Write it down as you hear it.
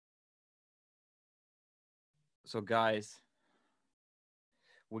So guys,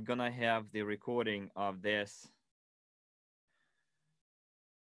 we're gonna have the recording of this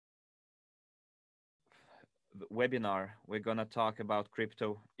webinar. We're gonna talk about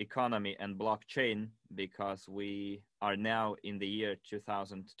crypto economy and blockchain because we are now in the year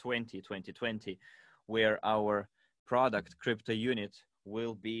 2020, where our product CryptoUnit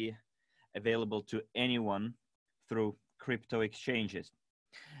will be available to anyone through crypto exchanges.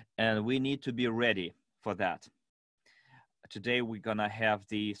 And we need to be ready for that. Today, we're gonna have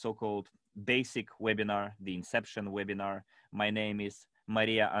the so-called basic webinar, the inception webinar. My name is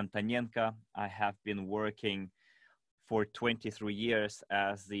Maria Antonenko. I have been working for 23 years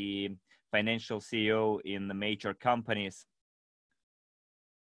as the financial CEO in the major companies.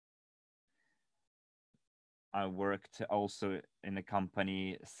 I worked also in a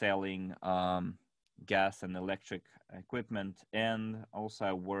company selling gas and electric equipment, and also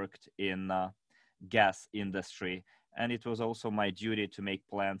I worked in gas industry. And it was also my duty to make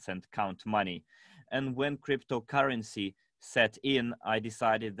plans and count money. And when cryptocurrency set in, I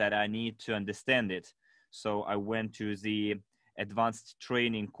decided that I need to understand it. So I went to the advanced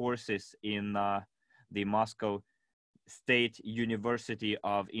training courses in the Moscow State University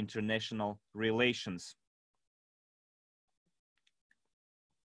of International Relations.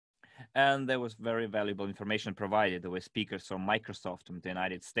 And there was very valuable information provided. There were speakers from Microsoft from the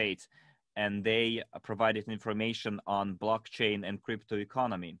United States, and they provided information on blockchain and crypto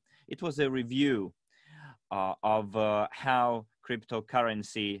economy. It was a review of how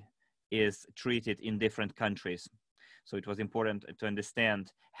cryptocurrency is treated in different countries. So it was important to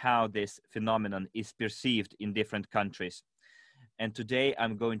understand how this phenomenon is perceived in different countries. And today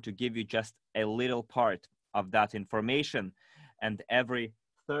I'm going to give you just a little part of that information. And every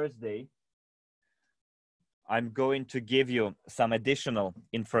Thursday, I'm going to give you some additional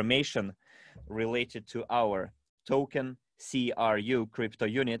information related to our token, CRU,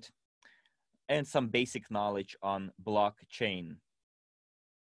 CryptoUnit, and some basic knowledge on blockchain.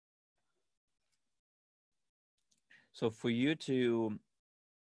 So for you to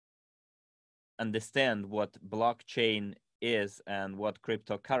understand what blockchain is and what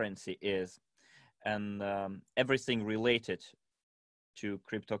cryptocurrency is, and everything related to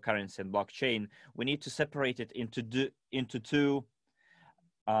cryptocurrency and blockchain, we need to separate it into two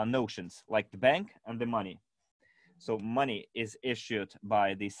notions, like the bank and the money. So money is issued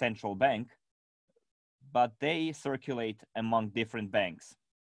by the central bank, but they circulate among different banks.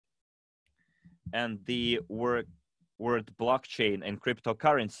 And the word blockchain and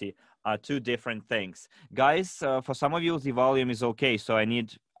cryptocurrency are two different things. Guys, for some of you, the volume is okay. So I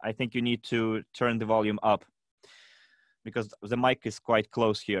think you need to turn the volume up, because the mic is quite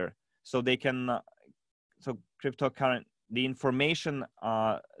close here. So they can, so cryptocurrency, the information,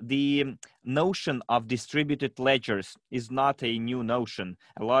 the notion of distributed ledgers is not a new notion.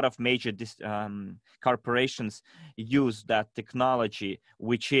 A lot of major corporations use that technology,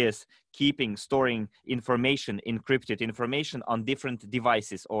 which is storing information, encrypted information on different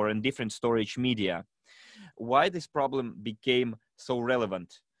devices or in different storage media. Why this problem became so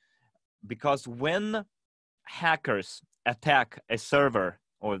relevant? Because when hackers attack a server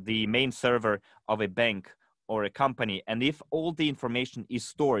or the main server of a bank or a company, and if all the information is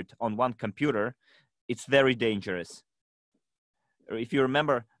stored on one computer, it's very dangerous. If you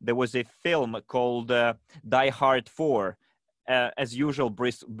remember, there was a film called Die Hard 4. As usual,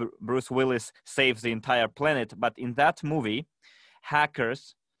 Bruce Willis saves the entire planet, but in that movie,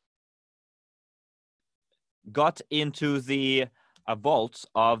 hackers got into the vaults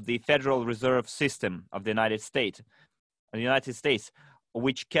of the Federal Reserve System of the United States,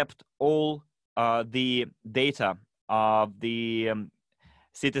 which kept all the data of the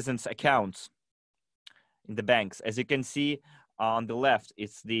citizens' accounts in the banks. As you can see on the left,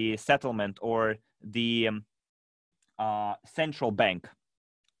 it's the settlement or the central bank.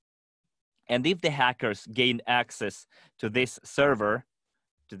 And if the hackers gain access to this server,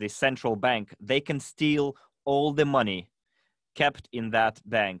 to the central bank, they can steal all the money kept in that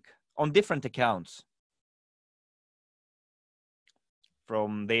bank on different accounts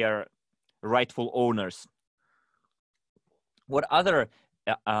from their rightful owners. What other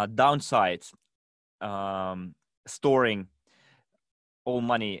downsides storing all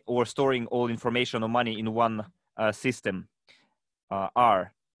money or storing all information or money in one system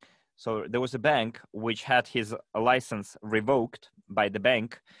are? So there was a bank which had his license revoked by the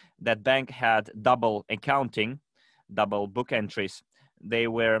bank. That bank had double accounting, double book entries. They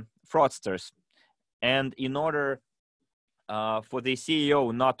were fraudsters. And in order for the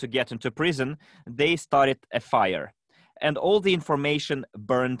CEO not to get into prison, they started a fire. And all the information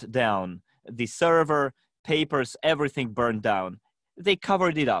burned down. The server, papers, everything burned down. They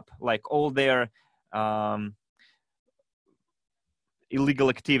covered it up, like all their illegal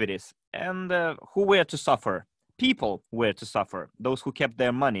activities. And who were to suffer? People were to suffer, those who kept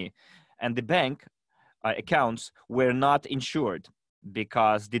their money. And the bank accounts were not insured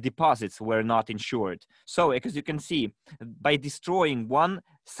because the deposits were not insured. So as you can see, by destroying one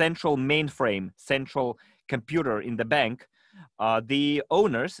central mainframe, central computer in the bank, the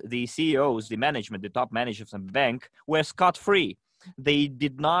owners, the CEOs, the management, the top managers of the bank were scot-free. They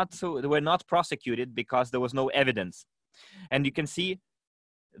were not prosecuted because there was no evidence. And you can see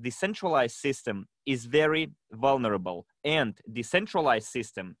the centralized system is very vulnerable, and the centralized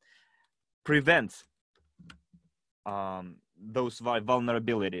system prevents those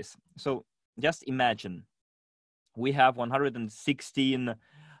vulnerabilities. So just imagine we have 116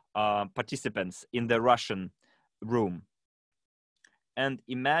 participants in the Russian room. And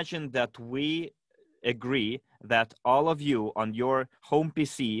imagine that we agree that all of you on your home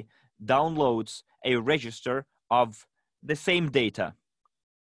PC downloads a register of the same data.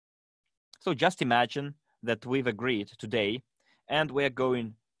 So just imagine that we've agreed today and we're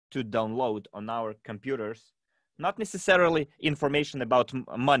going to download on our computers, not necessarily information about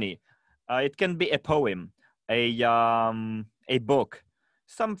money. It can be a poem, a book,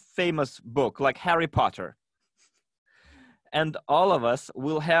 some famous book like Harry Potter. And all of us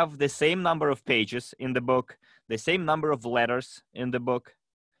will have the same number of pages in the book, the same number of letters in the book.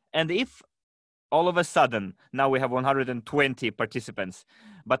 And if all of a sudden, now we have 120 participants,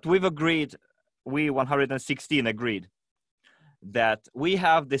 but we've agreed, we 116 agreed, that we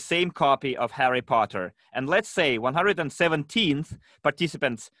have the same copy of Harry Potter. And let's say 117th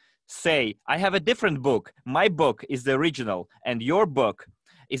participants say, I have a different book. My book is the original and your book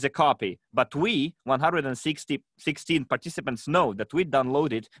is a copy. But we 116 participants know that we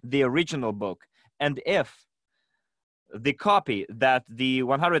downloaded the original book. And if the copy that the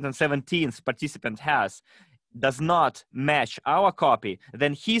 117th participant has does not match our copy,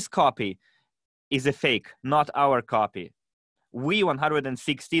 then his copy is a fake, not our copy. We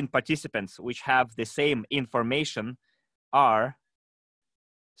 116 participants which have the same information are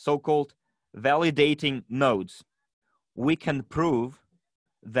so-called validating nodes. We can prove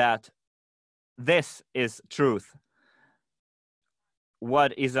that this is truth.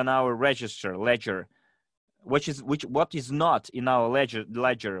 What is on our ledger, what is not in our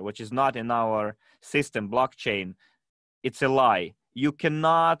ledger, which is not in our system, blockchain, it's a lie. You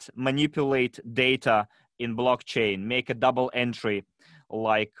cannot manipulate data in blockchain, make a double entry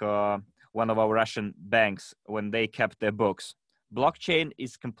like one of our Russian banks when they kept their books. Blockchain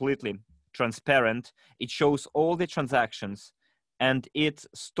is completely transparent. It shows all the transactions and it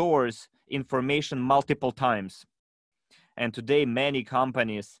stores information multiple times. And today many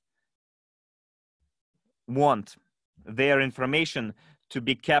companies want their information to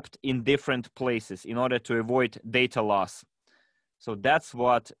be kept in different places in order to avoid data loss. So that's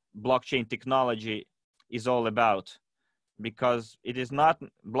what blockchain technology is all about, because it is not,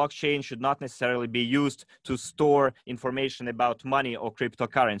 blockchain should not necessarily be used to store information about money or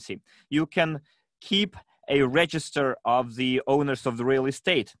cryptocurrency. You can keep a register of the owners of the real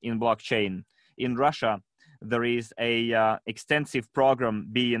estate in blockchain. In Russia, there is a extensive program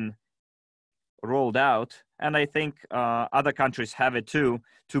being rolled out, and I think other countries have it too,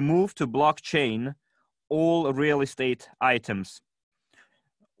 to move to blockchain all real estate items.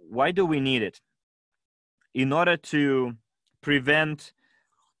 Why do we need it? In order to prevent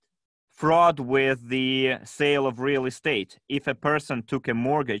fraud with the sale of real estate. If a person took a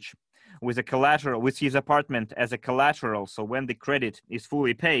mortgage with a collateral, with his apartment as a collateral, so when the credit is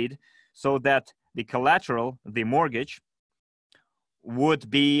fully paid, so that the collateral, the mortgage, would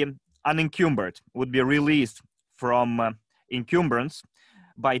be unencumbered, would be released from encumbrance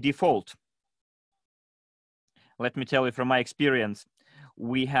by default. Let me tell you from my experience,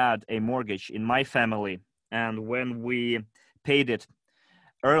 we had a mortgage in my family, and when we paid it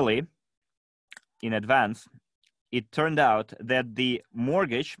early, in advance, it turned out that the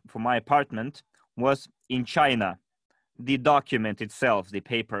mortgage for my apartment was in China. The document itself, the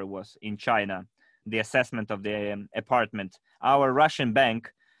paper, was in China, the assessment of the apartment. Our Russian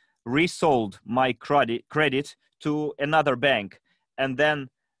bank resold my credit to another bank, and then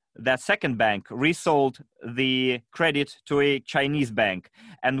that second bank resold the credit to a Chinese bank.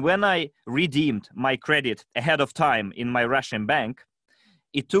 And when I redeemed my credit ahead of time in my Russian bank,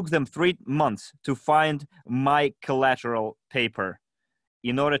 it took them 3 months to find my collateral paper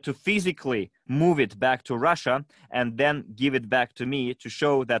in order to physically move it back to Russia and then give it back to me to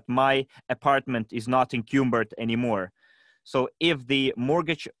show that my apartment is not encumbered anymore. So if the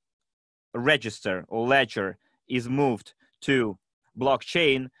mortgage register or ledger is moved to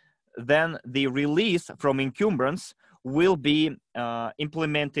blockchain, then the release from encumbrance will be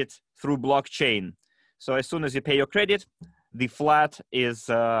implemented through blockchain. So as soon as you pay your credit, the flat is,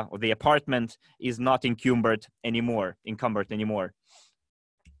 or the apartment is not encumbered anymore.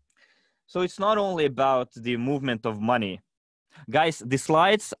 So it's not only about the movement of money. Guys, the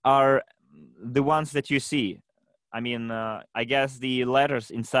slides are the ones that you see. I mean, I guess the letters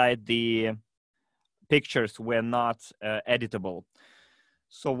inside the pictures were not editable.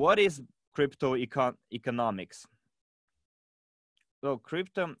 So what is crypto economics? So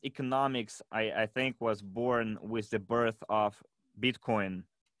crypto economics, I think, was born with the birth of Bitcoin,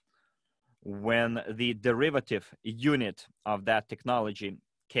 when the derivative unit of that technology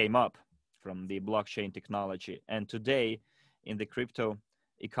came up from the blockchain technology. And today in the crypto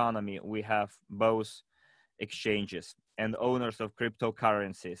economy, we have both exchanges and owners of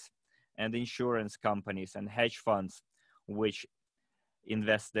cryptocurrencies and insurance companies and hedge funds, which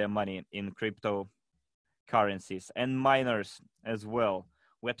invest their money in cryptocurrencies, and miners as well.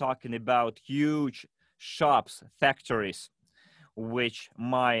 We're talking about huge shops, factories, which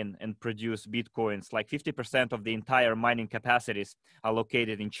mine and produce Bitcoins. Like 50% of the entire mining capacities are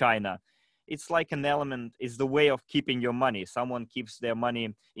located in China. It's like an element, it's the way of keeping your money. Someone keeps their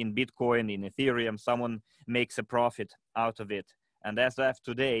money in Bitcoin, in Ethereum, someone makes a profit out of it. And as of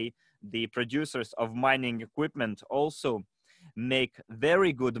today, the producers of mining equipment also make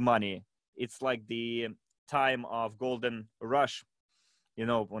very good money. It's like the time of golden rush, you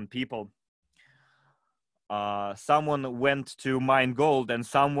know, when people, someone went to mine gold and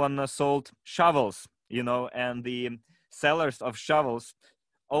someone sold shovels, you know, and the sellers of shovels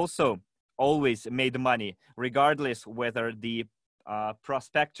also always made money, regardless whether the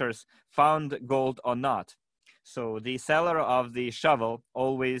prospectors found gold or not. So the seller of the shovel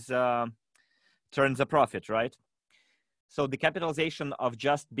always turns a profit, right? So the capitalization of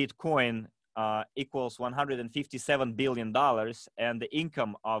just Bitcoin equals $157 billion, and the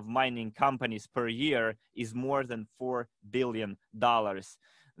income of mining companies per year is more than $4 billion.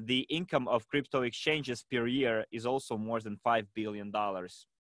 The income of crypto exchanges per year is also more than $5 billion.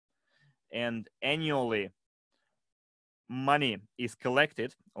 And annually, money is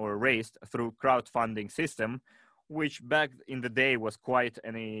collected or raised through crowdfunding system, which back in the day was quite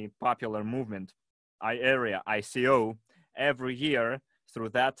a popular movement. ICO. Every year through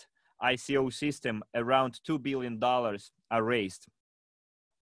that ICO system, around $2 billion are raised.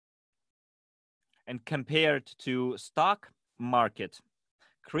 And compared to stock market,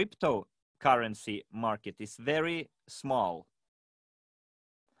 cryptocurrency market is very small.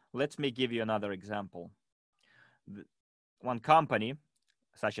 Let me give you another example. One company,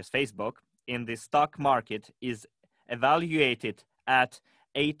 such as Facebook, in the stock market is evaluated at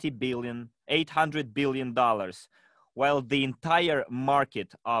 $800 billion, while the entire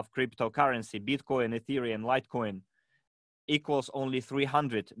market of cryptocurrency, Bitcoin, Ethereum, Litecoin, equals only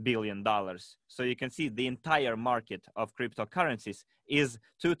 $300 billion. So you can see the entire market of cryptocurrencies is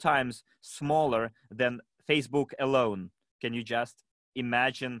 2 times smaller than Facebook alone. Can you just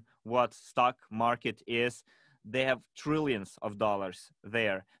imagine what stock market is? They have trillions of dollars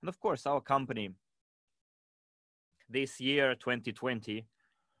there. And of course, our company, this year, 2020,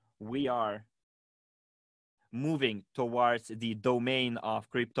 we are moving towards the domain of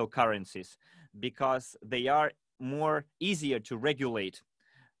cryptocurrencies because they are more easier to regulate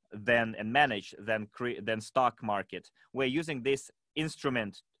than and manage than stock market. We're using this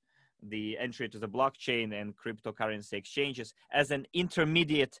instrument, the entry to the blockchain and cryptocurrency exchanges, as an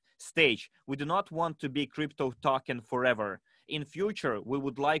intermediate stage. We do not want to be crypto token forever. In future, we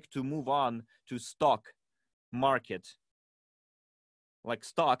would like to move on to stock market, like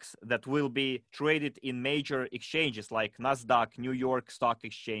stocks that will be traded in major exchanges like Nasdaq, New York Stock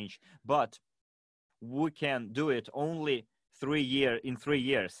Exchange, but we can do it only in 3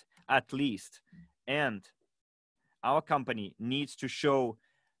 years at least. And our company needs to show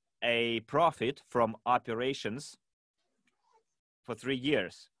a profit from operations for 3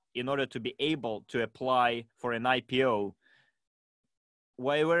 years in order to be able to apply for an IPO,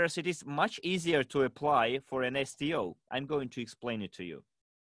 whereas it is much easier to apply for an STO. I'm going to explain it to you.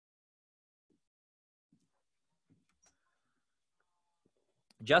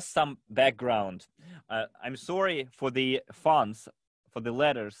 Just some background. I'm sorry for the fonts, for the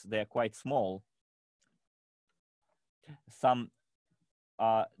letters, they're quite small. Some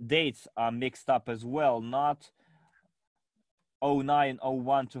dates are mixed up as well, not 09,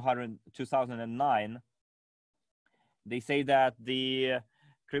 01, 2009. They say that the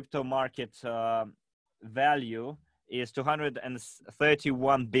crypto market value is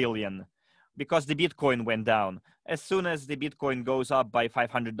 231 billion. because the Bitcoin went down. As soon as the Bitcoin goes up by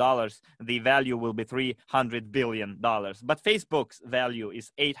 $500, the value will be $300 billion. But Facebook's value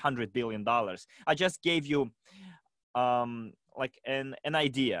is $800 billion. I just gave you like an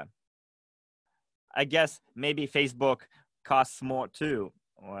idea. I guess maybe Facebook costs more too.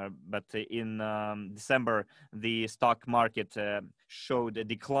 But in December, the stock market showed a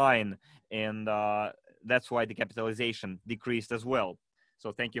decline, and that's why the capitalization decreased as well.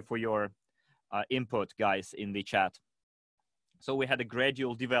 So thank you for your input, guys, in the chat. So we had a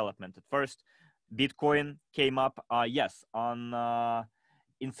gradual development. At first, Bitcoin came up, yes,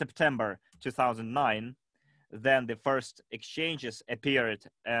 in September 2009. Then the first exchanges appeared,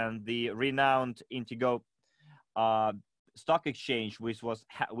 and the renowned Indigo stock exchange, which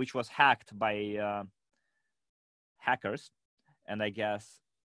was hacked by hackers, and I guess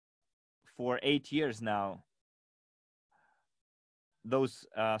for 8 years now, those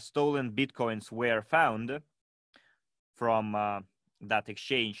stolen Bitcoins were found from that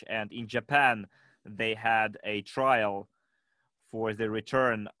exchange. And in Japan, they had a trial for the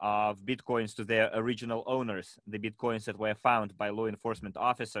return of Bitcoins to their original owners, the Bitcoins that were found by law enforcement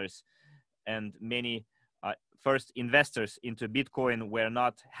officers. And many first investors into Bitcoin were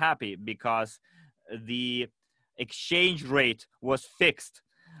not happy because the exchange rate was fixed.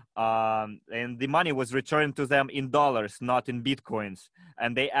 And the money was returned to them in dollars, not in Bitcoins.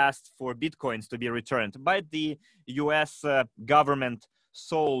 And they asked for Bitcoins to be returned. But the US government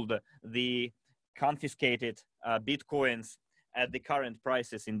sold the confiscated Bitcoins at the current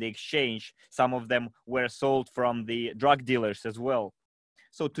prices in the exchange. Some of them were sold from the drug dealers as well.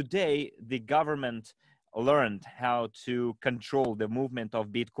 So today, the government learned how to control the movement of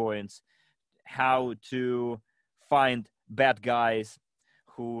Bitcoins, how to find bad guys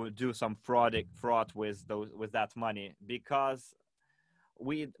who do some fraud with that money, because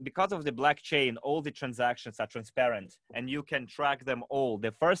of the blockchain, all the transactions are transparent and you can track them all.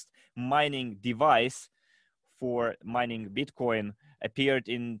 The first mining device for mining Bitcoin appeared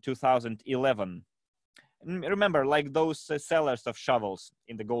in 2011. Remember, like those sellers of shovels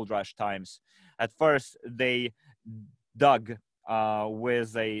in the gold rush times. At first, they dug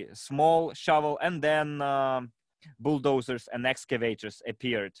with a small shovel, and then bulldozers and excavators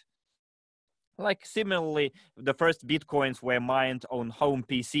appeared. Like similarly, the first Bitcoins were mined on home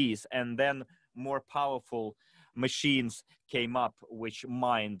PCs, and then more powerful machines came up which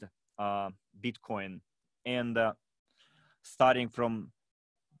mined Bitcoin. And starting from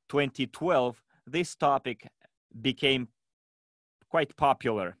 2012, this topic became quite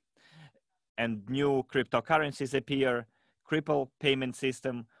popular, and new cryptocurrencies appear. Ripple payment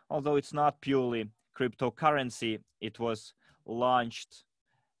system, although it's not purely cryptocurrency, it was launched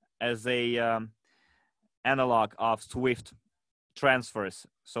as a analog of SWIFT transfers,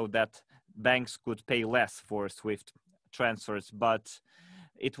 so that banks could pay less for SWIFT transfers, but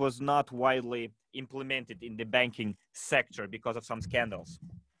it was not widely implemented in the banking sector because of some scandals.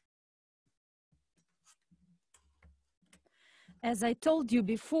 As I told you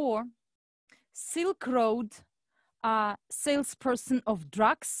before, Silk Road, a salesperson of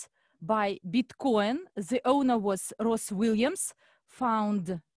drugs by Bitcoin, the owner was Ross Williams,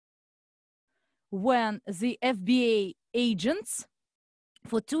 found when the FBI agents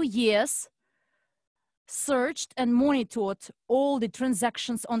for 2 years searched and monitored all the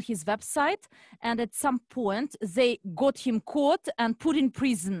transactions on his website, and at some point they got him caught and put in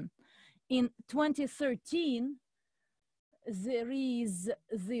prison. In 2013, there is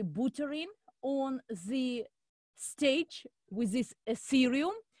the buttering on the stage with this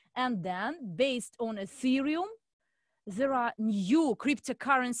Ethereum, and then based on Ethereum, there are new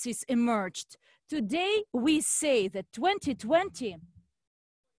cryptocurrencies emerged. Today, we say that 2020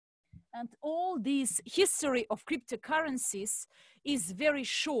 and all this history of cryptocurrencies is very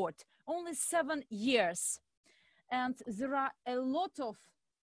short, only 7 years. And there are a lot of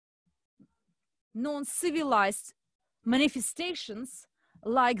non-civilized manifestations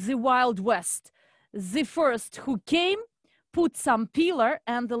like the Wild West. The first who came put some pillar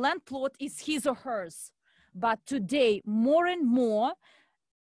and the land plot is his or hers. But today, more and more,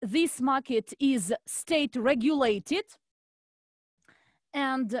 this market is state regulated,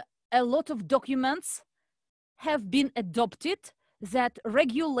 and a lot of documents have been adopted that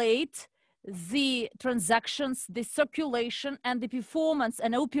regulate the transactions, the circulation, and the performance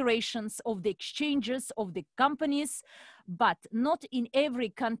and operations of the exchanges, of the companies. But not in every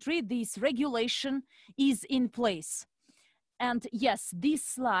country this regulation is in place. And yes, these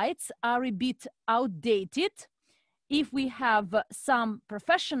slides are a bit outdated. If we have some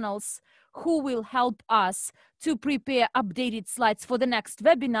professionals who will help us to prepare updated slides for the next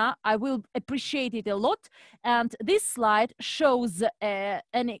webinar. I will appreciate it a lot. And this slide shows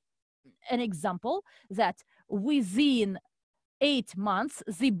an example that within 8 months,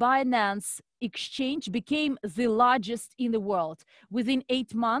 the Binance exchange became the largest in the world. Within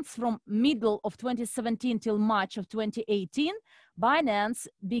 8 months, from middle of 2017 till March of 2018, Binance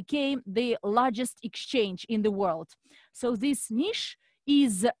became the largest exchange in the world. So this niche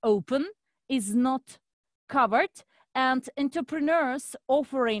is open, is not covered, and entrepreneurs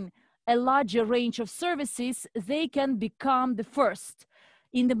offering a larger range of services, they can become the first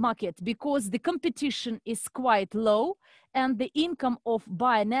in the market because the competition is quite low, and the income of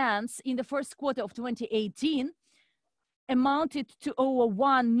Binance in the first quarter of 2018 amounted to over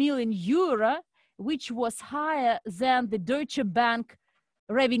 1 million euro, which was higher than the Deutsche Bank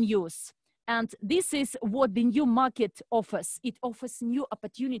revenues. And this is what the new market offers. It offers new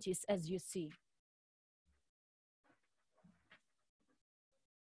opportunities, as you see.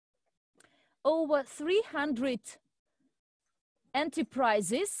 Over 300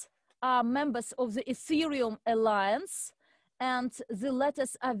 enterprises are members of the Ethereum Alliance, and the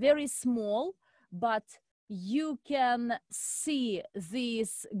letters are very small, but you can see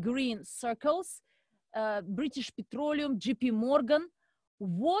these green circles, British Petroleum, JP Morgan.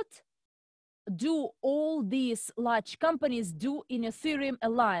 What do all these large companies do in Ethereum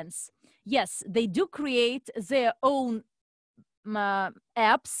Alliance? Yes, they do create their own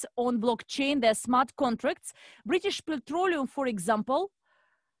apps on blockchain, their smart contracts. British Petroleum, for example,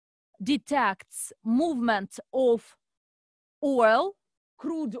 detects movement of oil,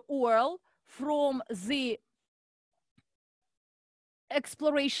 crude oil, from the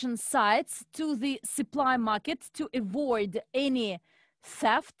exploration sites to the supply market to avoid any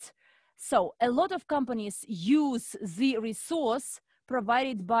theft. So a lot of companies use the resource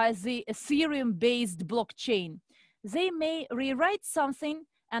provided by the Ethereum-based blockchain. They may rewrite something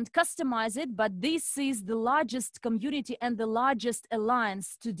and customize it, but this is the largest community and the largest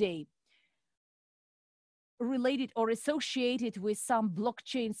alliance today, related or associated with some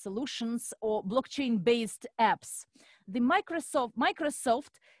blockchain solutions or blockchain-based apps. The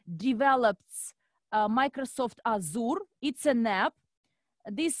Microsoft develops Microsoft Azure. It's an app.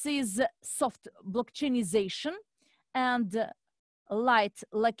 This is soft blockchainization and light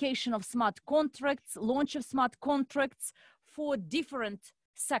location of smart contracts, launch of smart contracts for different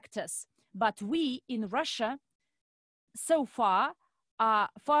sectors. But we in Russia so far are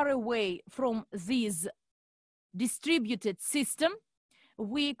far away from this distributed system.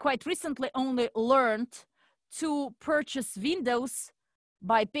 We quite recently only learned to purchase Windows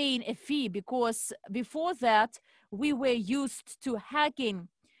by paying a fee, because before that we were used to hacking,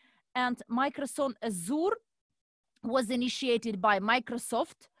 and Microsoft Azure was initiated by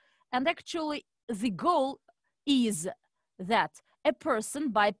Microsoft, and actually the goal is that a person,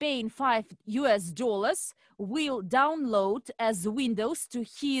 by paying $5 will download as Windows to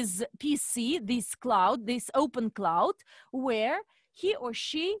his PC this cloud, this open cloud, where he or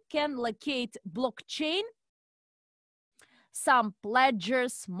she can locate blockchain, some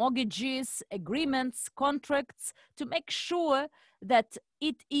pledgers, mortgages, agreements, contracts, to make sure that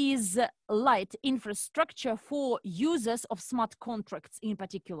it is light infrastructure for users of smart contracts in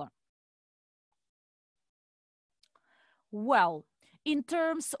particular. Well, in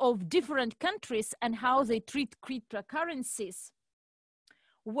terms of different countries and how they treat cryptocurrencies,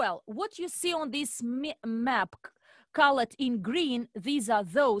 well, what you see on this map colored in green, these are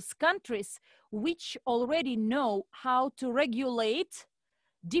those countries which already know how to regulate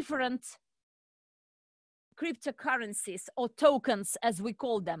different cryptocurrencies or tokens, as we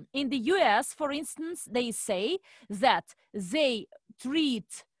call them. In the US, for instance, they say that they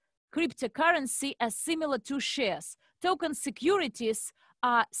treat cryptocurrency as similar to shares. Token securities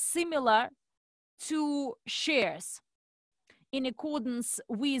are similar to shares. In accordance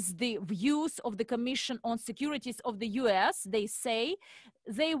with the views of the Commission on Securities of the US, they say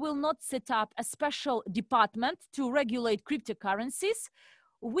they will not set up a special department to regulate cryptocurrencies.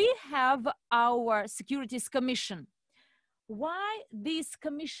 We have our Securities Commission. Why this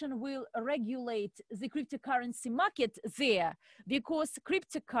commission will regulate the cryptocurrency market there? Because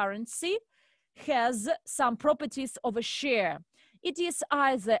cryptocurrency has some properties of a share. It is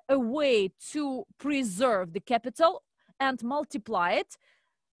either a way to preserve the capital and multiply it,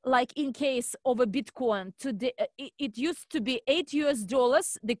 like in case of a Bitcoin. Today, it used to be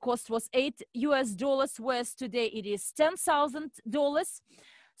 $8, the cost was $8, whereas today it is $10,000.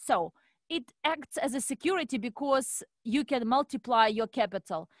 So it acts as a security because you can multiply your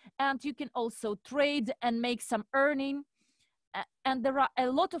capital, and you can also trade and make some earning And there are a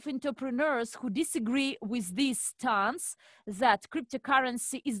lot of entrepreneurs who disagree with this stance that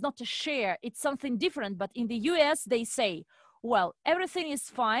cryptocurrency is not a share, it's something different. But in the US, they say, well, everything is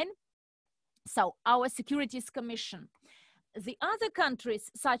fine. So our Securities Commission. The other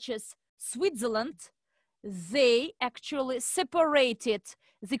countries, such as Switzerland, they actually separated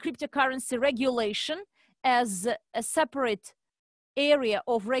the cryptocurrency regulation as a separate area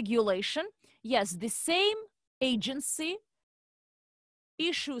of regulation. Yes, the same agency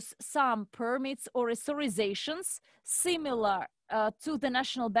issues some permits or authorizations similar to the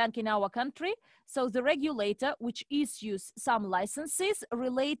national bank in our country. So the regulator, which issues some licenses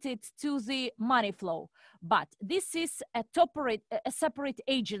related to the money flow. But this is a separate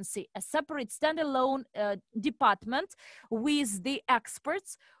agency, a separate standalone department with the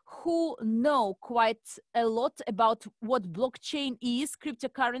experts who know quite a lot about what blockchain is,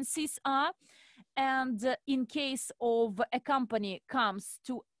 cryptocurrencies are. And in case of a company comes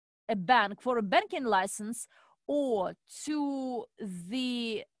to a bank for a banking license or to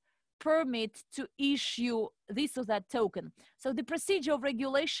the permit to issue this or that token. So the procedure of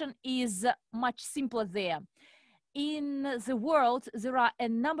regulation is much simpler there. In the world, there are a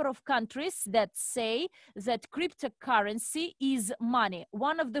number of countries that say that cryptocurrency is money.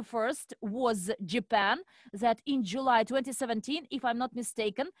 One of the first was Japan, that in July 2017, if I'm not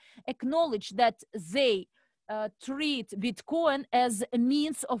mistaken, acknowledged that they treat Bitcoin as a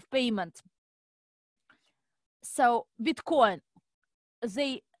means of payment. So Bitcoin,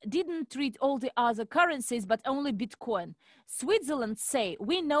 they didn't treat all the other currencies, but only Bitcoin. Switzerland say,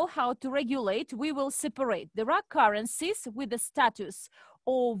 we know how to regulate, we will separate. There are currencies with the status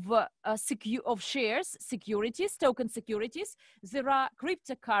of shares, securities, token securities. There are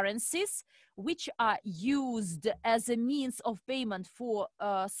cryptocurrencies, which are used as a means of payment for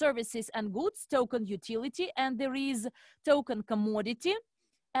services and goods, token utility, and there is token commodity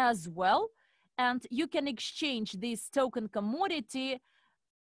as well. And you can exchange this token commodity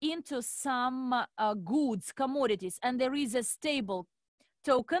into some goods, commodities, and there is a stable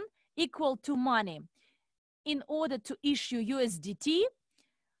token equal to money. In order to issue USDT,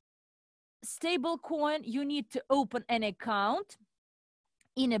 stable coin, you need to open an account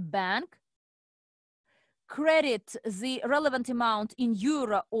in a bank, credit the relevant amount in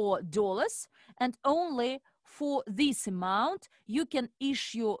euro or dollars, and only for this amount, you can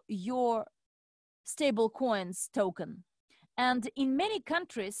issue your stable coins token. And in many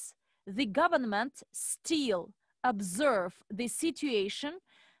countries, the government still observe the situation.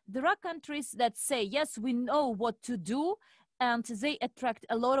 There are countries that say, yes, we know what to do, and they attract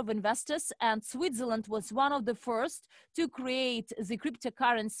a lot of investors. And Switzerland was one of the first to create the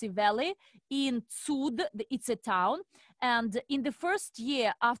cryptocurrency valley in Zug. It's a town. And in the first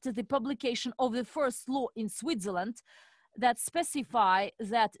year after the publication of the first law in Switzerland that specify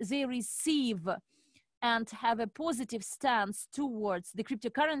that they receive and have a positive stance towards the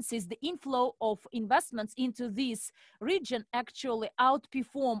cryptocurrencies, the inflow of investments into this region actually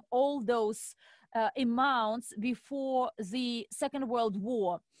outperform all those amounts before the Second World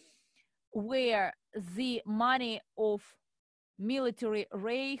War, where the money of military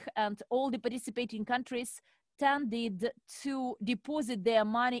Reich and all the participating countries tended to deposit their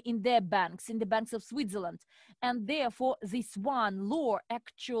money in their banks, in the banks of Switzerland. And therefore, this one law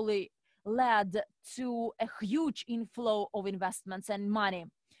actually led to a huge inflow of investments and money.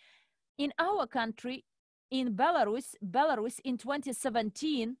 In our country, in Belarus in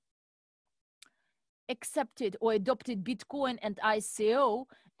 2017 accepted or adopted Bitcoin and ICO,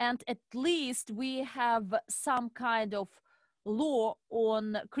 and at least we have some kind of law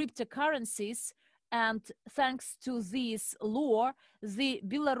on cryptocurrencies. And thanks to this law, the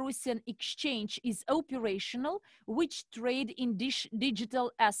Belarusian exchange is operational, which trade in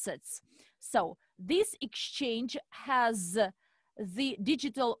digital assets. So this exchange has the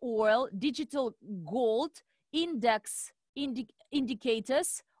digital oil, digital gold index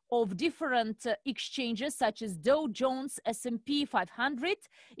indicators of different exchanges such as Dow Jones, S&P 500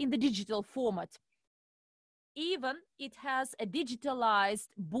 in the digital format. Even it has a digitalized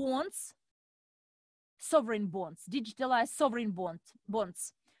bonds, sovereign bonds, digitalized sovereign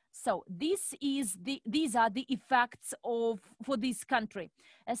bonds. So these are the effects for this country.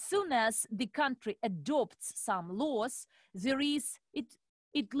 As soon as the country adopts some laws,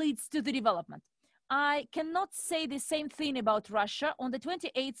 it leads to the development. I cannot say the same thing about Russia. On the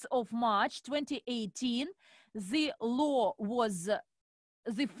 28th of March 2018, the law was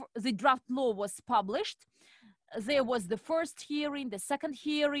the draft law was published. there was the first hearing, the second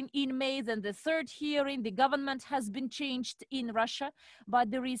hearing in May, then the third hearing. The government has been changed in Russia,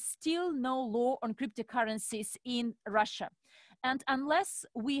 but there is still no law on cryptocurrencies in Russia. And unless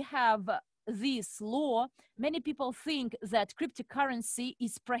we have this law, many people think that cryptocurrency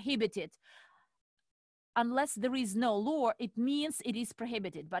is prohibited. Unless there is no law, it means it is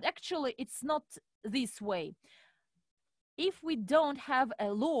prohibited. But actually, it's not this way. If we don't have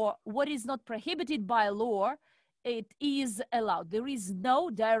a law, what is not prohibited by law, it is allowed. There is no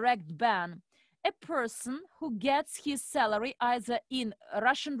direct ban. A person who gets his salary either in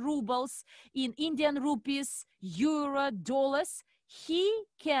Russian rubles, in Indian rupees, euro, dollars, he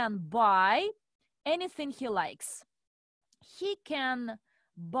can buy anything he likes. He can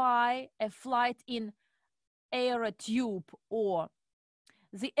buy a flight in air tube or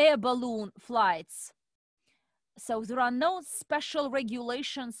the air balloon flights. So there are no special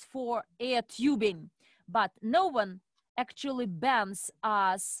regulations for air tubing, but no one actually bans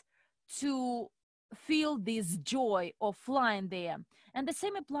us to feel this joy of flying there. And the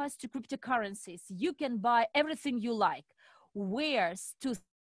same applies to cryptocurrencies. You can buy everything you like. Whereas to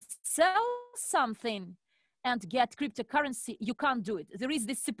sell something and get cryptocurrency, you can't do it. There is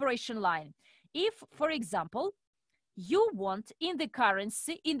this separation line. If, for example, you want in the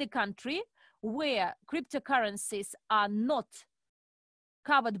country where cryptocurrencies are not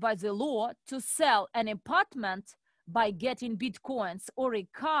covered by the law, to sell an apartment by getting bitcoins, or a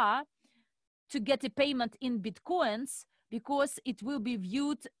car to get a payment in bitcoins, because it will be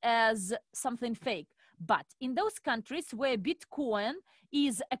viewed as something fake. But in those countries where Bitcoin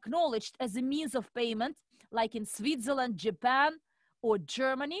is acknowledged as a means of payment, like in Switzerland, Japan, or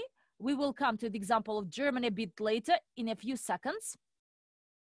Germany, we will come to the example of Germany a bit later in a few seconds.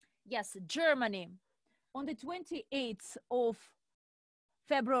 Yes, Germany. On the 28th of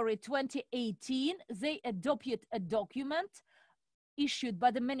February 2018, they adopted a document issued by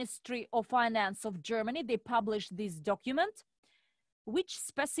the Ministry of Finance of Germany. They published this document, which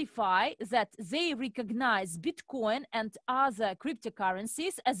specify that they recognize Bitcoin and other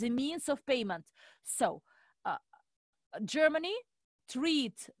cryptocurrencies as a means of payment. So Germany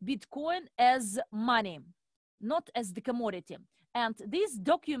treat Bitcoin as money, not as the commodity. And this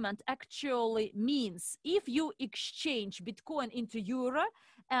document actually means if you exchange Bitcoin into euro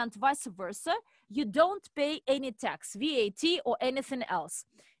and vice versa, you don't pay any tax, VAT, or anything else.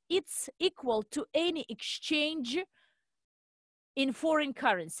 It's equal to any exchange in foreign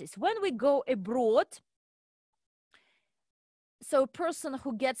currencies. When we go abroad, so a person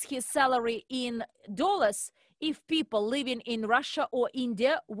who gets his salary in dollars, if people living in Russia or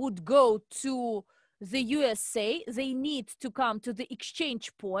India would go to the USA, they need to come to the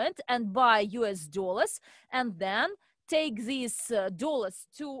exchange point and buy US dollars, and then take these dollars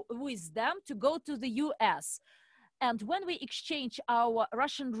with them to go to the US. And when we exchange our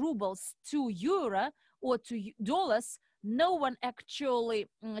Russian rubles to euro or to dollars, no one actually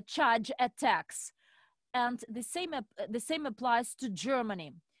charge a tax. And the same applies to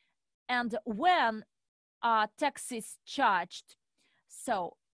Germany. And when are taxes charged?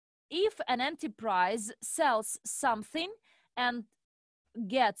 So if an enterprise sells something and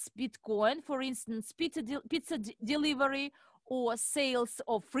gets Bitcoin, for instance, pizza delivery or sales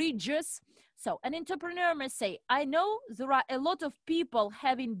of fridges. So an entrepreneur may say, I know there are a lot of people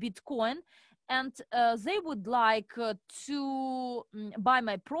having Bitcoin and they would like to buy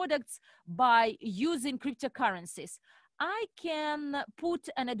my products by using cryptocurrencies. I can put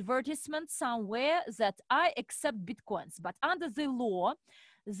an advertisement somewhere that I accept Bitcoins, but under the law,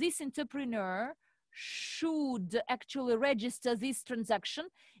 this entrepreneur should actually register this transaction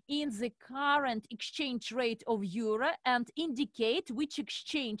in the current exchange rate of euro and indicate which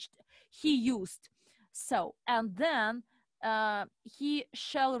exchange he used. So, and then he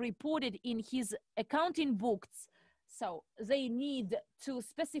shall report it in his accounting books. So they need to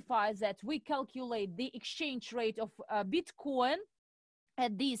specify that we calculate the exchange rate of Bitcoin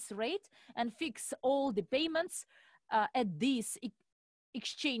at this rate and fix all the payments at this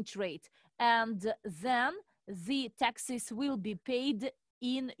exchange rate. And then the taxes will be paid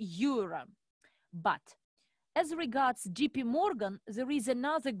in euro. But as regards JP Morgan, there is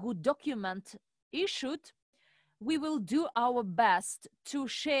another good document issued. We will do our best to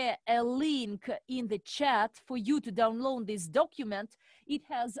share a link in the chat for you to download this document. It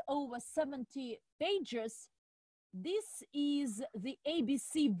has over 70 pages. This is the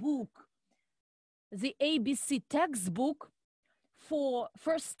ABC book, the ABC textbook for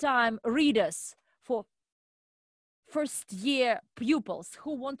first-time readers, for first-year pupils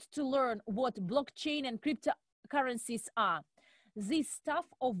who want to learn what blockchain and cryptocurrencies are. This stuff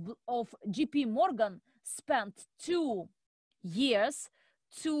of JP Morgan spent 2 years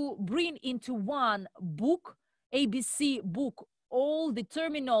to bring into one book, ABC book, all the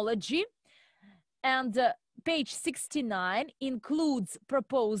terminology. And page 69 includes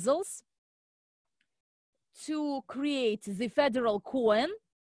proposals to create the federal coin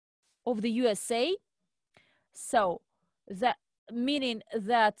of the USA. So that meaning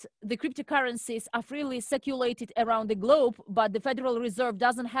that the cryptocurrencies are freely circulated around the globe, but the Federal Reserve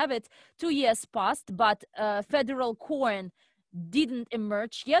doesn't have it. 2 years passed, but federal coin didn't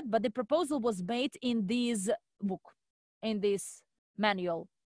emerge yet, but the proposal was made in this book, in this manual.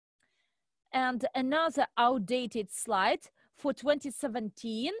 And another outdated slide for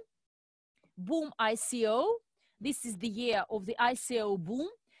 2017, boom ICO. This is the year of the ICO boom,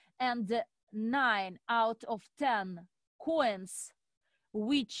 and 9 out of 10 coins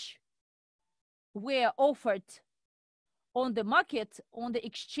which were offered on the market, on the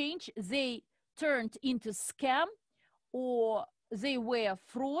exchange, they turned into scam or they were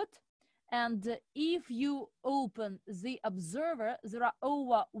fraud. And if you open the observer, there are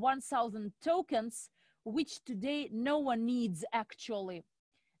over 1,000 tokens, which today no one needs actually.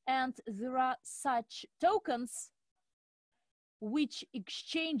 And there are such tokens which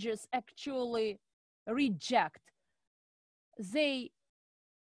exchanges actually reject. They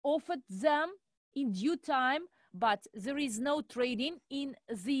offered them in due time, but there is no trading in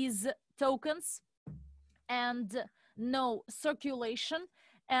these tokens and no circulation.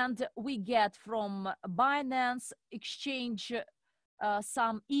 And we get from Binance exchange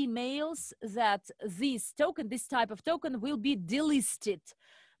some emails that this token, this type of token, will be delisted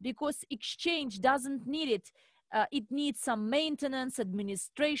because exchange doesn't need it. It needs some maintenance,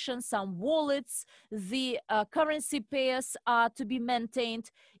 administration, some wallets. The currency pairs are to be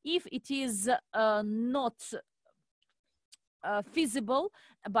maintained. If it is not feasible,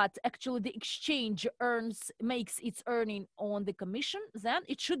 but actually the exchange makes its earning on the commission, then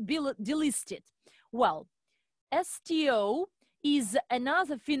it should be delisted. Well, STO is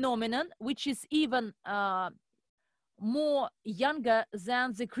another phenomenon which is even more younger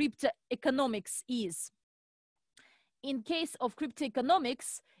than the crypto economics is. In case of crypto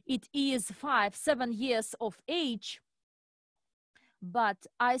economics, it is 5-7 years of age, but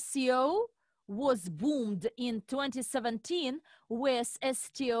ICO was boomed in 2017, whereas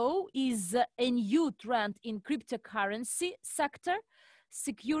STO is a new trend in cryptocurrency sector,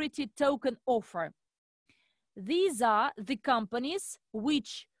 security token offer. These are the companies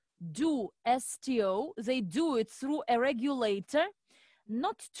which do STO. They do it through a regulator,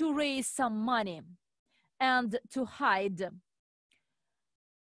 not to raise some money and to hide.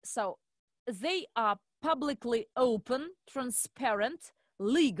 So they are publicly open, transparent,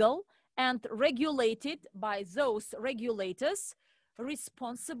 legal, and regulated by those regulators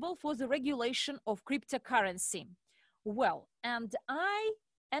responsible for the regulation of cryptocurrency. Well, and I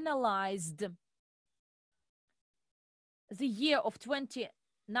analyzed the year of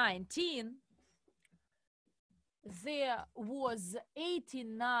 2019. There was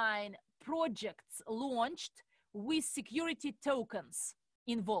 89 projects launched with security tokens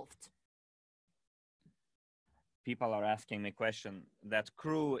involved. People are asking me a question that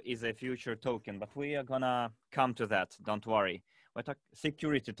CRU is a future token, but we are gonna come to that, don't worry. What are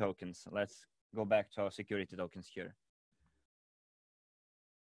security tokens? Let's go back to our security tokens here.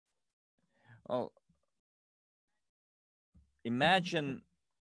 Oh, imagine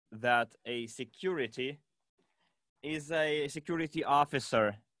that a security is a security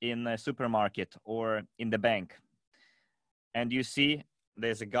officer in a supermarket or in the bank. And you see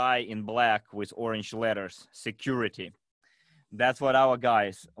there's a guy in black with orange letters, security. That's what our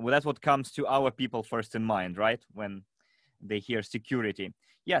guys, well, that's what comes to our people first in mind, right? When they hear security.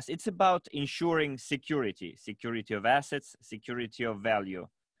 Yes, it's about ensuring security, security of assets, security of value.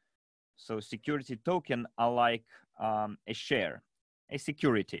 So security token are like a share, a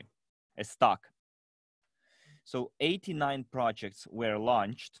security, a stock. So 89 projects were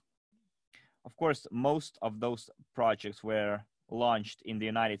launched. Of course, most of those projects were launched in the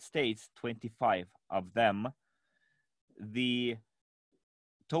United States, 25 of them. The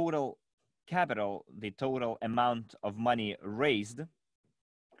total capital, the total amount of money raised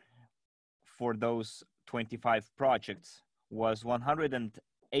for those 25 projects was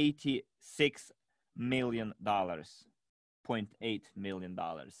 $186 million, $0.8 million.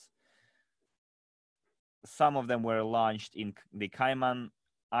 Some of them were launched in the Cayman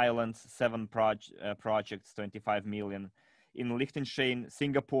Islands, 7 projects, 25 million. In Liechtenstein,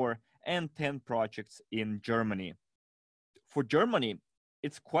 Singapore, and 10 projects in Germany. For Germany,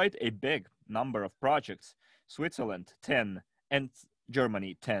 it's quite a big number of projects. Switzerland, 10, and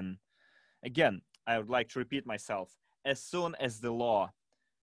Germany, 10. Again, I would like to repeat myself. As soon as the law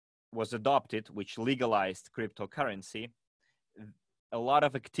was adopted, which legalized cryptocurrency, a lot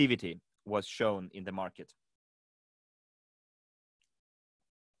of activity was shown in the market.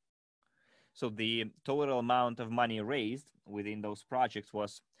 So the total amount of money raised within those projects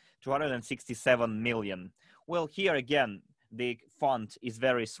was 267 million. Well, here again, the font is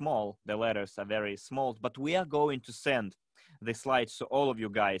very small. The letters are very small, but we are going to send the slides to all of you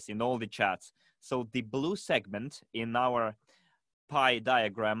guys in all the chats. So the blue segment in our pie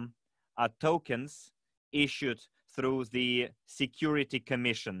diagram are tokens issued through the Security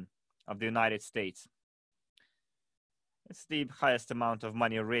Commission of the United States. It's the highest amount of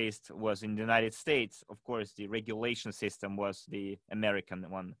money raised was in the United States. Of course, the regulation system was the American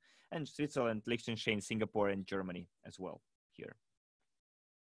one, and Switzerland, Liechtenstein, Singapore, and Germany as well here.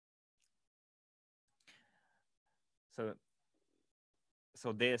 So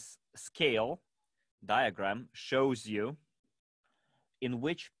this scale diagram shows you in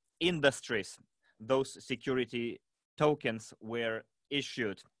which industries those security tokens were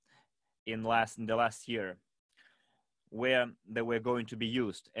issued in the last year, where they were going to be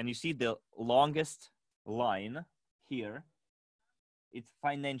used. And you see the longest line here, it's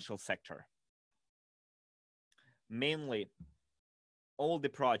financial sector. Mainly all the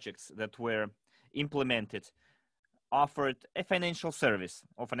projects that were implemented offered a financial service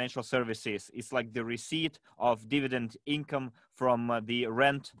or financial services. It's like the receipt of dividend income from the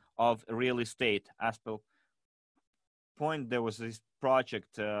rent of real estate. As per point, there was this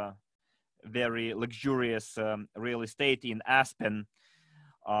project, very luxurious real estate in Aspen.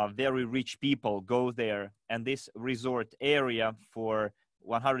 Very rich people go there, and this resort area for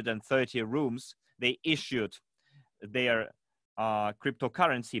 130 rooms, they issued their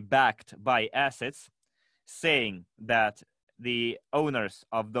cryptocurrency backed by assets, saying that the owners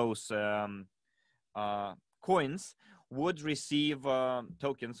of those coins would receive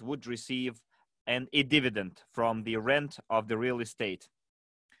tokens, would receive a dividend from the rent of the real estate.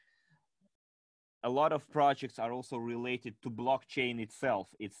 A lot of projects are also related to blockchain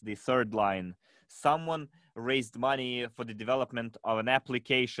itself. It's the third line. Someone raised money for the development of an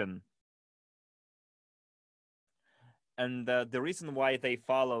application. And the reason why they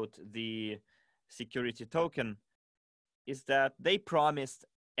followed the security token is that they promised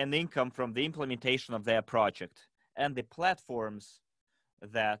an income from the implementation of their project. And the platforms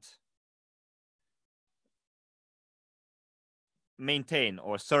that maintain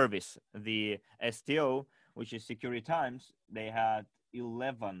or service the STO, which is Security Times, they had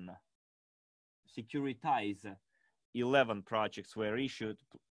 11 projects were issued.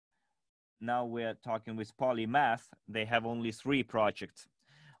 Now we're talking with Polymath. They have only 3 projects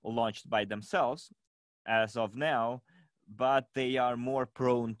launched by themselves as of now, but they are more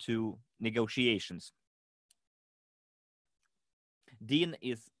prone to negotiations. Dean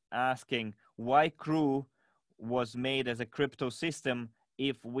is asking why Crew was made as a crypto system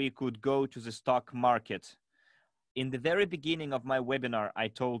if we could go to the stock market. In the very beginning of my webinar, I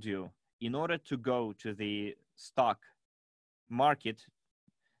told you, in order to go to the stock market,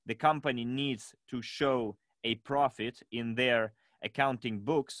 the company needs to show a profit in their accounting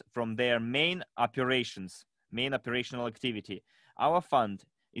books from their main operations, main operational activity. Our fund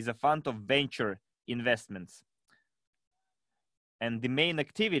is a fund of venture investments. And the main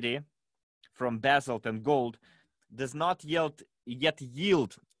activity from basalt and gold does not yet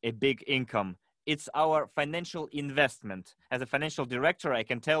yield a big income. It's our financial investment. As a financial director, I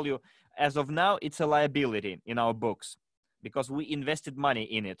can tell you, as of now, it's a liability in our books because we invested money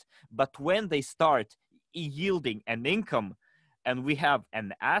in it. But when they start yielding an income and we have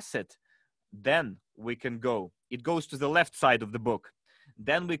an asset, then we can go. It goes to the left side of the book.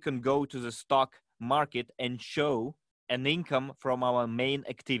 Then we can go to the stock market and show an income from our main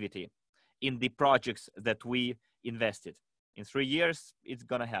activity in the projects that we invested. In 3 years, it's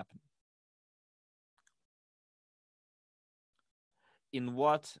gonna happen. In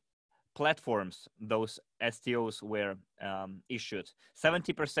what platforms those STOs were issued?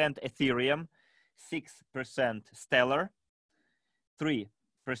 70% Ethereum, 6% Stellar, 3%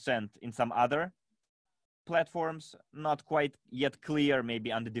 in some other platforms, not quite yet clear,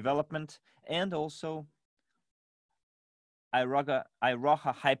 maybe under development, and also Iroha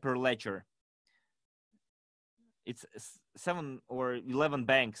Hyperledger. It's 7 or 11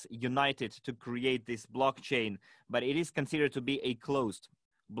 banks united to create this blockchain, but it is considered to be a closed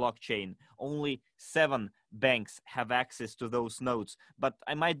blockchain. Only 7 banks have access to those nodes, but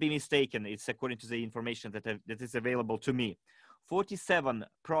I might be mistaken. It's according to the information that is available to me. 47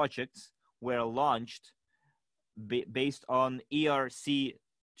 projects were launched based on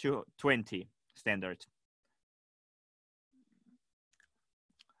ERC20. standard.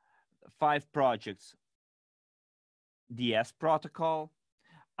 5 projects. DS protocol.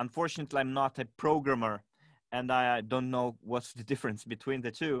 Unfortunately, I'm not a programmer and I don't know what's the difference between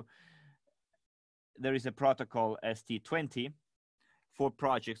the two. There is a protocol ST20. 4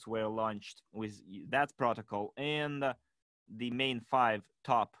 projects were launched with that protocol, and the main 5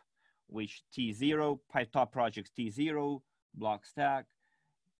 top, which T0, 5 top projects, T0, Blockstack,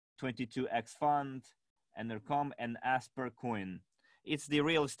 22X Fund, Enercom, and Asper Coin. It's the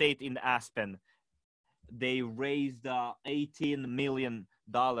real estate in Aspen. They raised $18 million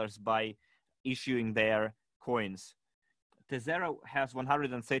by issuing their coins. Tezera has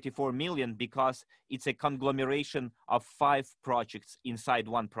 134 million because it's a conglomeration of 5 projects inside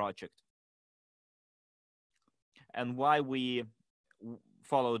one project. And why we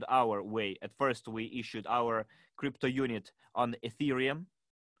followed our way. At first, we issued our CryptoUnit on Ethereum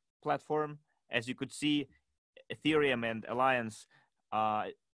platform. As you could see, Ethereum and Alliance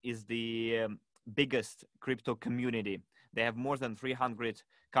is the biggest crypto community. They have more than 300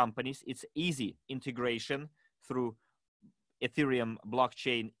 companies. It's easy integration through Ethereum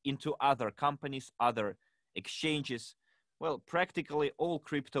blockchain into other companies, other exchanges. Well, practically all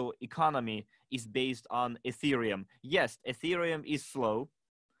crypto economy is based on Ethereum. Yes, Ethereum is slow.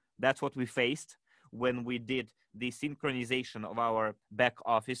 That's what we faced when we did the synchronization of our back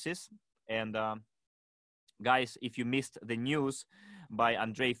offices. And guys, if you missed the news by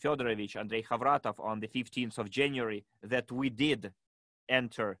Andrei Khavratov on the 15th of January that we did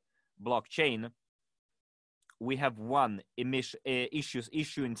enter blockchain, we have one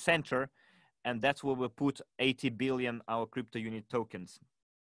issuing center, and that's where we put 80 billion our CryptoUnit tokens.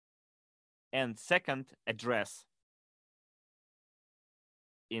 And second address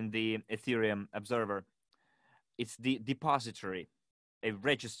in the Ethereum observer, it's the depository, a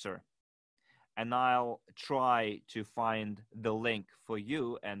register. And I'll try to find the link for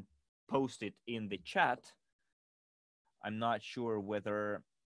you and post it in the chat. I'm not sure whether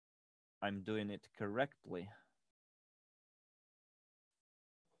I'm doing it correctly.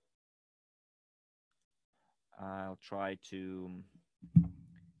 I'll try to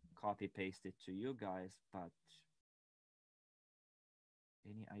copy paste it to you guys, but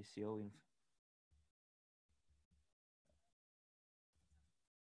any ICO info?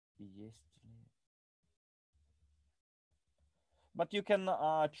 Yes. But you can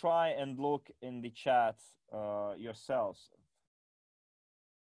try and look in the chat yourselves.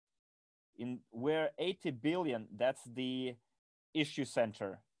 In where 80 billion, that's the issue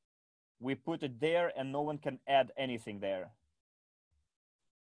center. We put it there and no one can add anything there.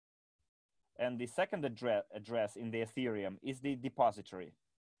 And the second address in the Ethereum is the depository.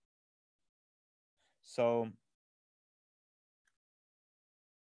 So,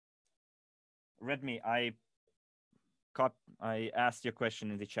 Redmi, I asked your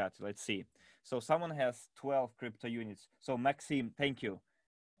question in the chat. Let's see. So someone has 12 crypto units. So Maxime, thank you.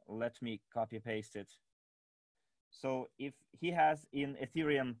 Let me copy paste it. So if he has in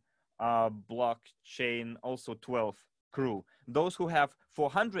Ethereum blockchain also 12 crew, those who have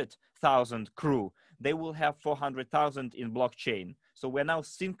 400,000 crew, they will have 400,000 in blockchain. So we're now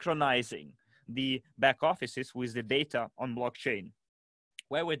synchronizing the back offices with the data on blockchain.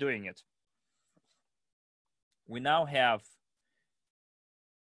 Where we're doing it, we now have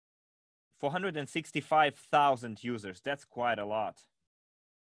 465,000 users. That's quite a lot.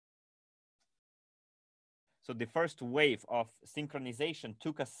 So the first wave of synchronization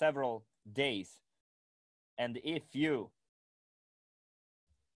took us several days. And if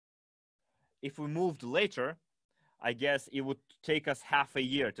we moved later, I guess it would take us half a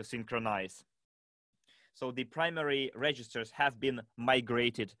year to synchronize. So the primary registers have been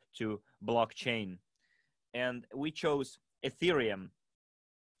migrated to blockchain. And we chose Ethereum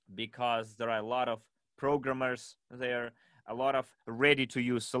because there are a lot of programmers there, a lot of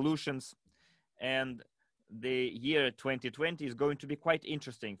ready-to-use solutions. And the year 2020 is going to be quite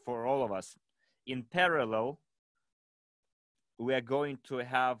interesting for all of us. In parallel, we are going to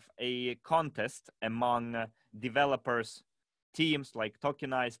have a contest among developers, teams like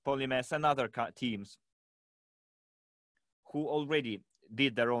Tokenize, Polymath, and other teams who already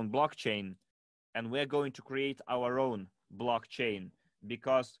did their own blockchain. And we're going to create our own blockchain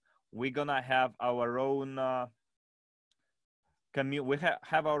because we're gonna have our own have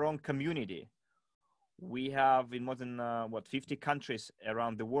our own community. We have in more than 50 countries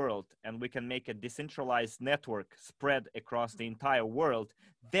around the world, and we can make a decentralized network spread across the entire world,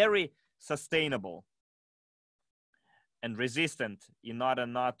 very sustainable and resistant in order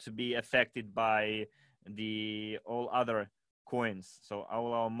not to be affected by the all other coins. So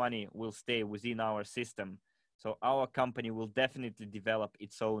all our money will stay within our system. So our company will definitely develop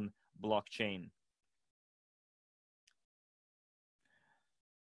its own blockchain.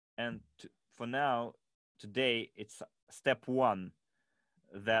 And for now, today, it's step one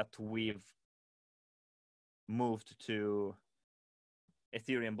that we've moved to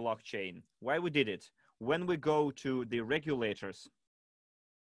Ethereum blockchain. Why we did it? When we go to the regulators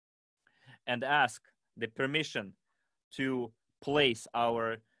and ask the permission to place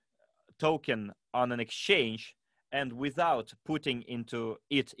our token on an exchange, and without putting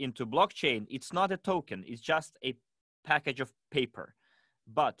it into blockchain, it's not a token, it's just a package of paper.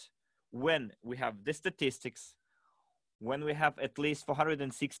 But when we have the statistics, when we have at least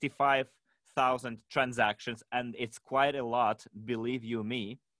 465,000 transactions, and it's quite a lot, believe you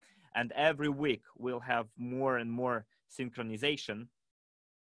me, and every week we'll have more and more synchronization.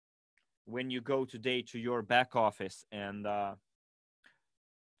 When you go today to your back office and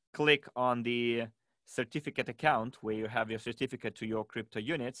click on the certificate account where you have your certificate to your crypto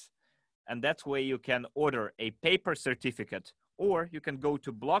units, and that's where you can order a paper certificate, or you can go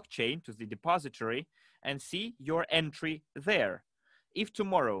to blockchain, to the depository, and see your entry there. If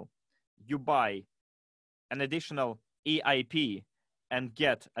tomorrow you buy an additional EIP and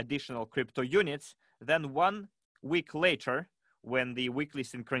get additional crypto units, then 1 week later, when the weekly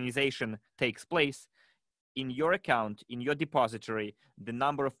synchronization takes place, in your account, in your depository, the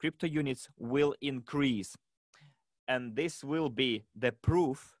number of crypto units will increase. And this will be the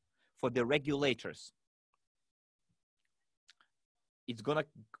proof for the regulators. It's gonna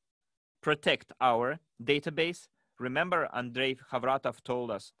protect our database. Remember, Andrei Havratov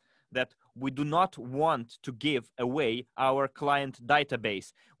told us that we do not want to give away our client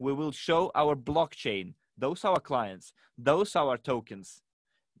database. We will show our blockchain. Those are our clients. Those are our tokens.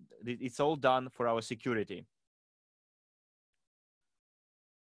 It's all done for our security.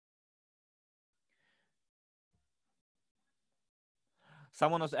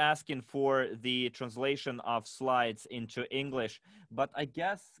 Someone was asking for the translation of slides into English, but I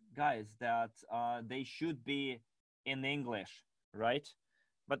guess, guys, that they should be in English, right?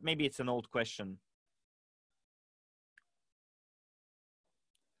 But maybe it's an old question.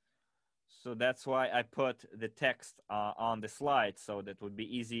 So that's why I put the text on the slide, so that would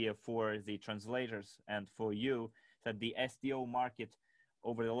be easier for the translators and for you, that the STO market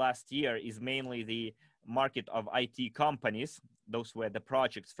over the last year is mainly the market of IT companies. Those were the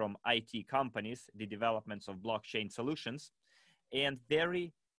projects from IT companies, the developments of blockchain solutions, and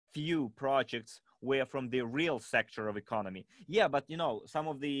very few projects were from the real sector of economy. Yeah, but you know, some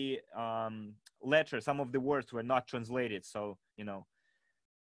of the letters, some of the words were not translated, so you know.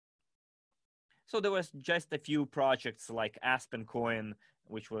 So there was just a few projects like Aspen Coin,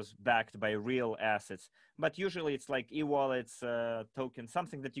 which was backed by real assets. But usually it's like e-wallets, tokens,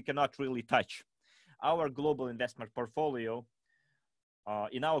 something that you cannot really touch. Our global investment portfolio,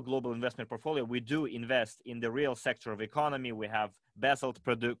 in our global investment portfolio, we do invest in the real sector of economy. We have basalt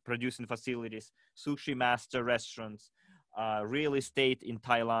producing facilities, Sushi Master restaurants, real estate in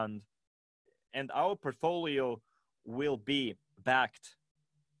Thailand. And our portfolio will be backed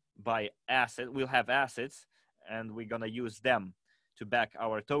by assets. We'll have assets, and we're gonna use them to back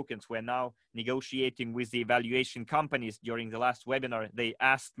our tokens. We're now negotiating with the evaluation companies. During the last webinar, they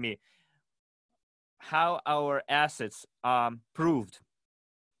asked me how our assets are proved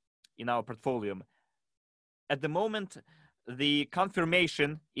in our portfolio. At the moment, the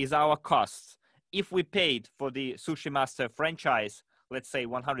confirmation is our costs. If we paid for the Sushi Master franchise, let's say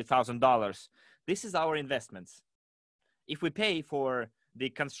 $100,000, this is our investments. If we pay for the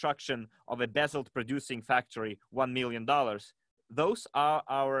construction of a basalt producing factory, $1 million, those are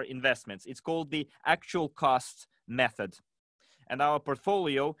our investments. It's called the actual cost method. And our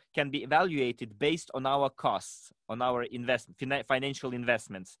portfolio can be evaluated based on our costs, on our financial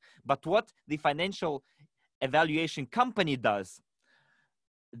investments. But what the financial evaluation company does,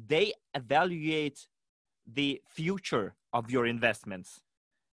 they evaluate the future of your investments,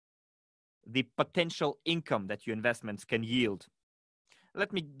 the potential income that your investments can yield.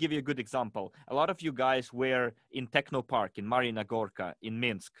 Let me give you a good example. A lot of you guys were in Technopark, in Marina Gorka, in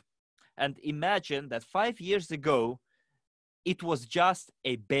Minsk. And imagine that 5 years ago, it was just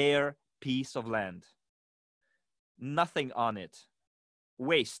a bare piece of land. Nothing on it.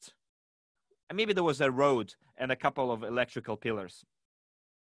 Waste. And maybe there was a road and a couple of electrical pillars.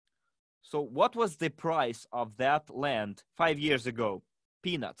 So what was the price of that land 5 years ago?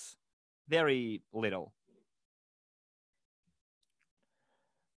 Peanuts. Very little.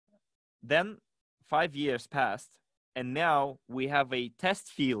 Then 5 years passed, and now we have a test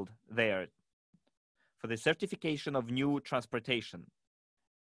field there. for the certification of new transportation,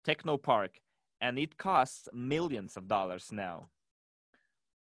 techno park, and it costs millions of dollars now.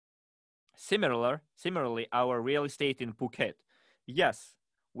 Similarly, our real estate in Phuket. Yes,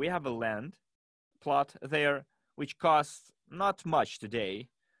 we have a land plot there which costs not much today,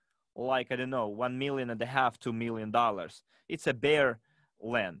 like, I don't know, $1.5 million, $2 million. It's a bare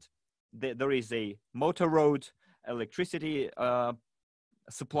land. There is a motor road, electricity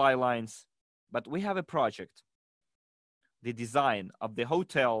supply lines, but we have a project. The design of the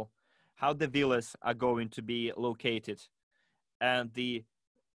hotel, how the villas are going to be located, and the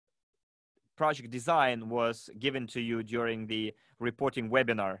project design was given to you during the reporting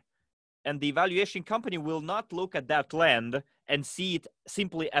webinar. And the evaluation company will not look at that land and see it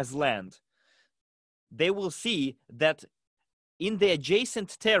simply as land. They will see that in the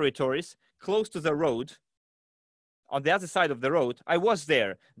adjacent territories close to the road, on the other side of the road, I was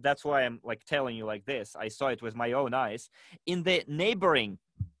there. That's why I'm like telling you like this. I saw it with my own eyes. In the neighboring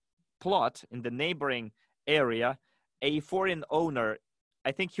plot, in the neighboring area, a foreign owner,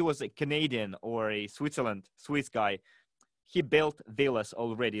 I think he was a Canadian or a Swiss guy, he built villas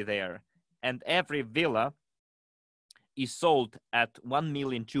already there. And every villa is sold at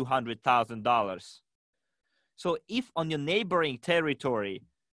 $1,200,000. So if on your neighboring territory,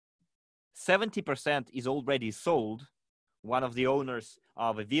 70% is already sold, one of the owners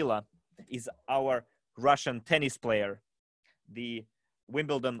of a villa is our Russian tennis player, the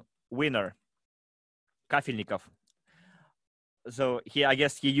Wimbledon winner, Kafelnikov. So I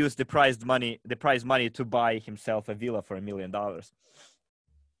guess he used the prize money to buy himself a villa for $1 million.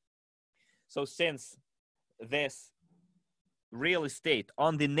 So since this real estate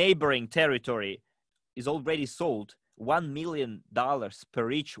on the neighboring territory is already sold $1 million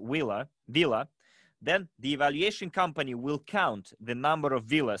per each villa, then the evaluation company will count the number of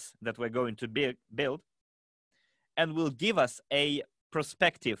villas that we're going to build and will give us a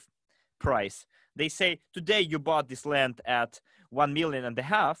prospective price. They say, today you bought this land at $1.5 million.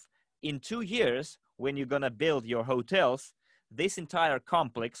 In 2 years, when you're going to build your hotels, this entire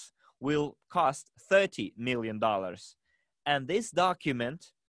complex will cost $30 million. And this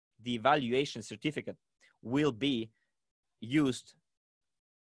document, the evaluation certificate, will be used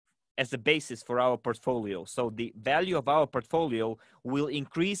as a basis for our portfolio. So the value of our portfolio will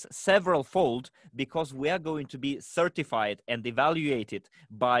increase several fold because we are going to be certified and evaluated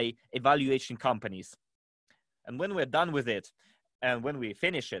by evaluation companies. And when we're done with it and when we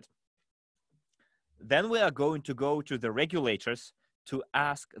finish it, then we are going to go to the regulators to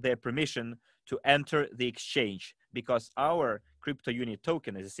ask their permission to enter the exchange, because our CryptoUnit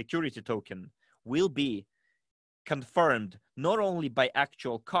token as a security token will be confirmed not only by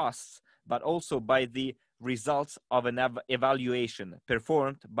actual costs, but also by the results of an evaluation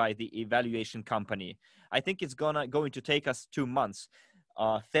performed by the evaluation company. I think it's going to take us 2 months,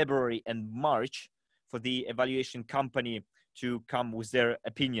 February and March, for the evaluation company to come with their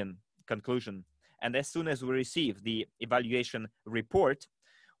opinion, conclusion. And as soon as we receive the evaluation report,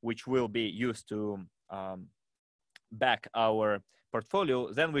 which will be used to back our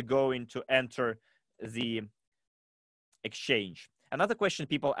portfolio, then we're going to enter the exchange. Another question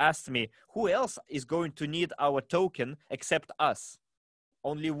people asked me, who else is going to need our token except us?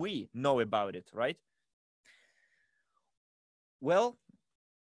 Only we know about it, right? Well,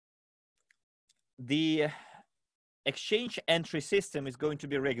 the exchange entry system is going to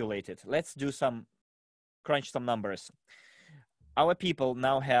be regulated. Let's crunch some numbers. Our people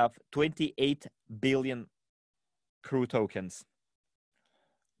now have 28 billion CRU tokens.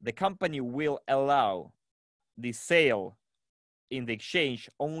 The company will allow the sale in the exchange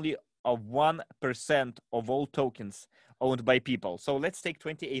only of 1% of all tokens owned by people. So let's take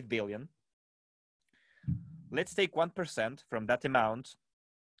 28 billion. Let's take 1% from that amount,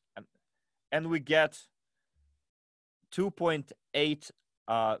 and we get 2.8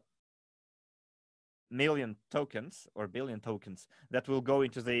 million tokens or billion tokens that will go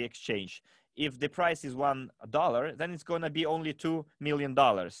into the exchange. If the price is $1, then it's going to be only $2 million.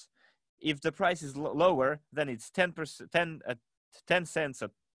 If the price is lower, then it's 10 cents or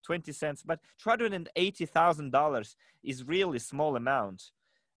 20 cents, but $280,000 is really small amount.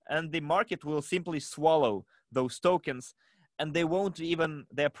 And the market will simply swallow those tokens, and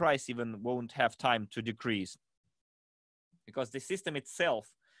their price even won't have time to decrease. Because the system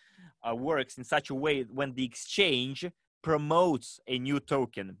itself works in such a way when the exchange promotes a new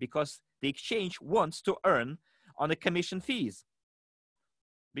token, because the exchange wants to earn on the commission fees.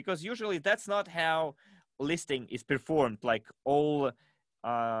 Because usually that's not how listing is performed, like all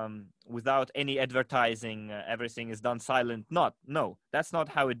without any advertising, everything is done silent. No, that's not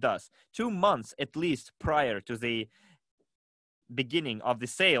how it does. 2 months at least prior to the beginning of the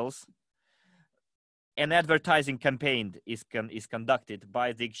sales, an advertising campaign is conducted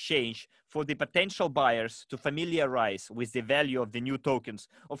by the exchange for the potential buyers to familiarize with the value of the new tokens.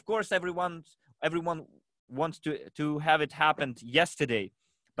 Of course, everyone wants to have it happen yesterday,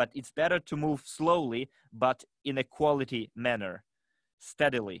 but it's better to move slowly, but in a quality manner,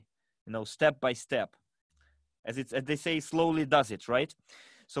 steadily, step by step. As they say, slowly does it, right?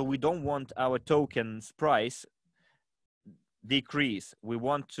 So we don't want our tokens price decrease. We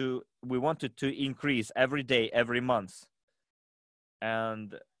want it to increase every day, every month.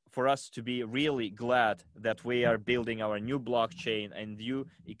 And for us to be really glad that we are building our new blockchain and new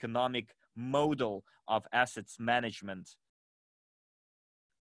economic model of assets management.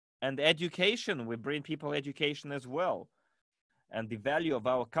 And education, we bring people education as well. And the value of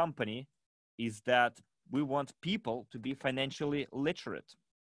our company is that we want people to be financially literate.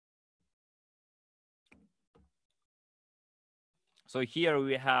 So here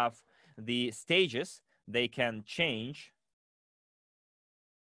we have the stages. They can change.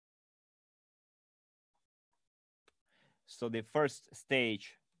 So the first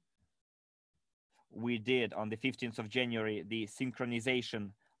stage we did on the 15th of January, the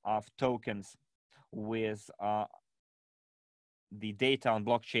synchronization of tokens with the data on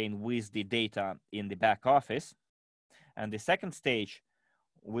blockchain with the data in the back office. And the second stage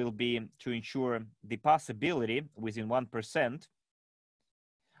will be to ensure the possibility within 1%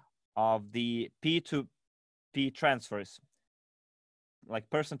 of the P2P transfers, like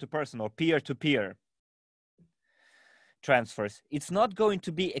person to person or peer-to-peer transfers. It's not going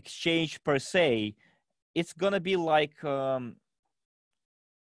to be exchange per se. It's going to be like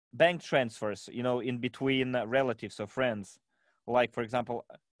bank transfers, in between relatives or friends, like, for example,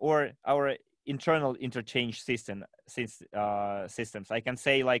 or our internal interchange systems. I can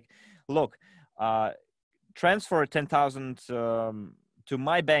say, like, look, transfer 10,000 to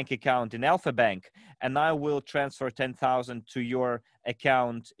my bank account in Alpha Bank, and I will transfer 10,000 to your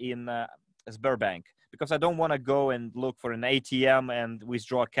account in Sberbank, because I don't want to go and look for an ATM and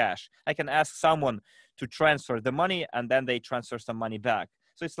withdraw cash. I can ask someone to transfer the money, and then they transfer some money back.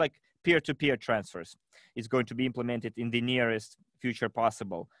 So it's like peer-to-peer transfers. It's going to be implemented in the nearest future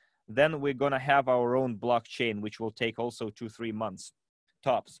possible. Then we're going to have our own blockchain, which will take also 2-3 months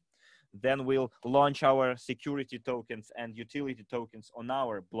tops. Then we'll launch our security tokens and utility tokens on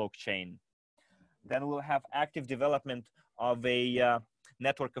our blockchain. Then we'll have active development of a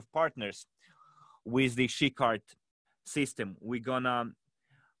network of partners with the ShiCard system. We're gonna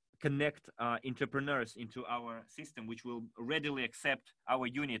connect entrepreneurs into our system, which will readily accept our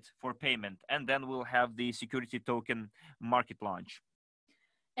unit for payment. And then we'll have the security token market launch.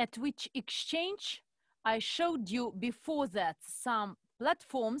 At which exchange? I showed you before that some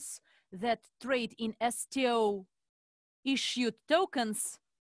platforms that trade in STO issued tokens.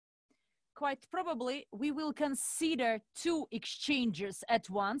 Quite probably we will consider 2 exchanges at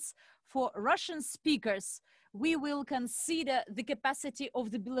once. For Russian speakers, we will consider the capacity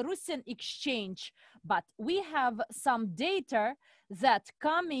of the Belarusian exchange, but we have some data that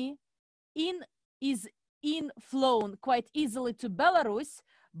Kami is flown quite easily to Belarus,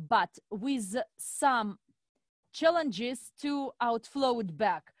 but with some challenges to outflow it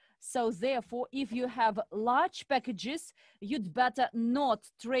back. So therefore, if you have large packages, you'd better not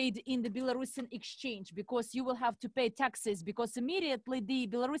trade in the Belarusian exchange, because you will have to pay taxes, because immediately the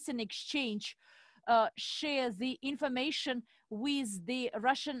Belarusian exchange shares the information with the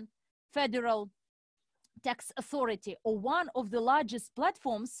Russian Federal Tax Authority, or one of the largest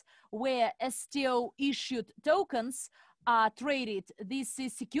platforms where STO issued tokens are traded. This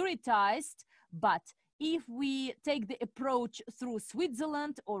is securitized, but if we take the approach through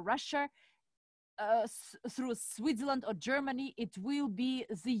Switzerland or Russia, through Switzerland or Germany, it will be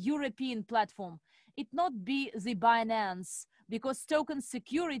the European platform. It not be the Binance, because token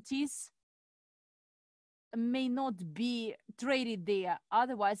securities may not be traded there.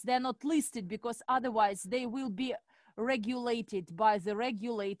 Otherwise, they're not listed, because otherwise they will be regulated by the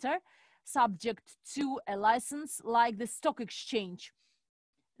regulator, subject to a license like the stock exchange.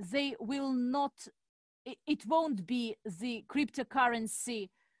 They will not, it won't be the cryptocurrency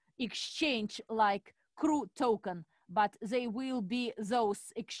exchange like CRU token, but they will be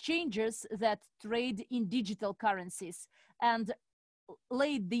those exchanges that trade in digital currencies. And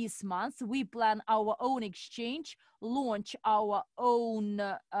late this month, we plan our own exchange, launch our own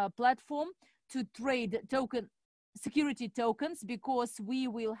platform to trade security tokens, because we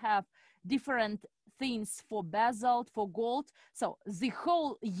will have different things for basalt, for gold. So the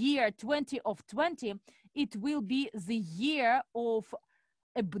whole year 2020, it will be the year of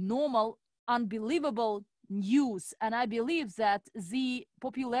abnormal, unbelievable news. And I believe that the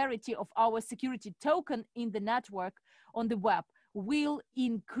popularity of our security token in the network on the web will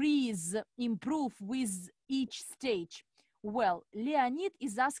increase, improve with each stage. Well, Leonid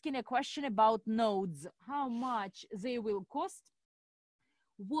is asking a question about nodes, how much they will cost,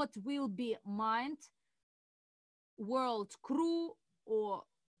 what will be mined, world crew or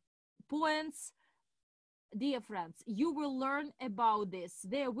points. Dear friends, you will learn about this.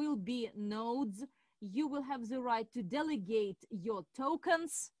 There will be nodes. You will have the right to delegate your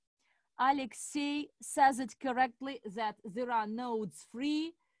tokens. Alexei says it correctly that there are nodes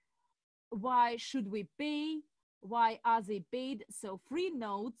free. Why should we pay? Why are they paid? So free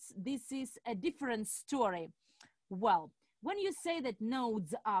nodes, this is a different story. Well, when you say that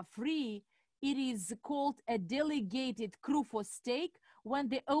nodes are free, it is called a delegated crew for stake when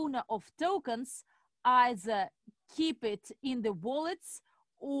the owner of tokens either keep it in the wallets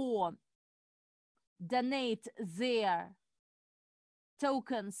or donate their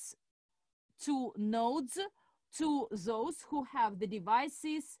tokens to nodes, to those who have the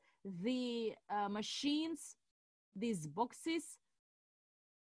devices, the machines, these boxes.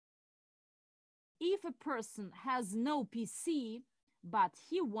 If a person has no PC, but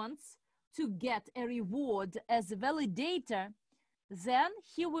he wants to get a reward as a validator, then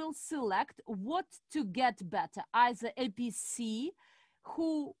he will select what to get better, either a PC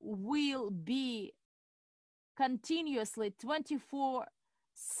who will be continuously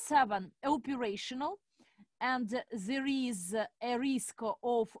 24/7 operational, and there is a risk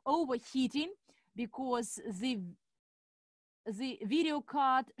of overheating because the video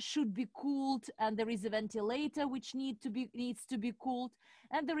card should be cooled, and there is a ventilator which needs to be cooled,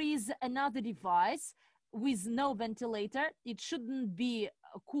 and there is another device with no ventilator. It shouldn't be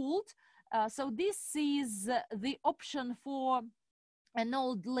cooled. So this is the option for an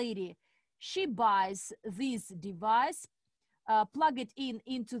old lady. She buys this device, plug it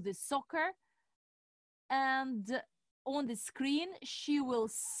into the socket, and on the screen she will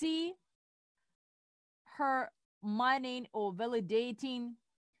see her mining or validating.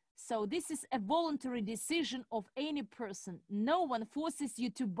 So this is a voluntary decision of any person. No one forces you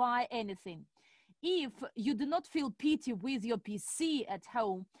to buy anything. If you do not feel pity with your PC at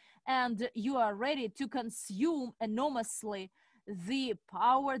home and you are ready to consume enormously the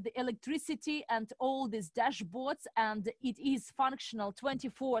power, the electricity, and all these dashboards, and it is functional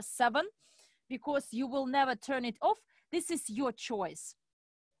 24/7 because you will never turn it off, this is your choice.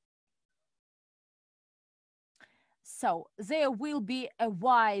 So there will be a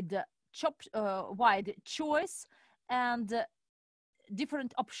wide choice, and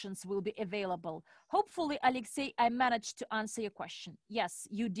different options will be available. Hopefully, Alexei, I managed to answer your question. Yes,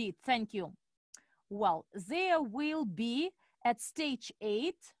 you did. Thank you. Well, there will be at stage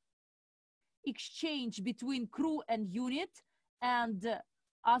 8 exchange between crew and unit, and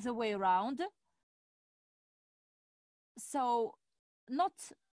other way around. So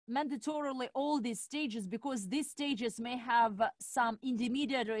not mandatorily all these stages, because these stages may have some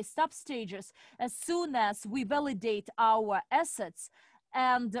intermediary sub-stages. As soon as we validate our assets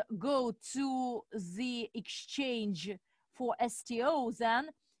and go to the exchange for STO,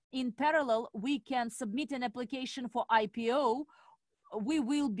 then in parallel we can submit an application for IPO. We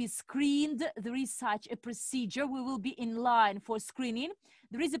will be screened. There is such a procedure. We will be in line for screening.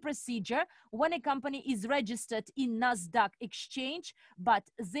 There is a procedure when a company is registered in NASDAQ exchange, but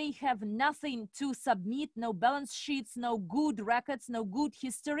they have nothing to submit, no balance sheets, no good records, no good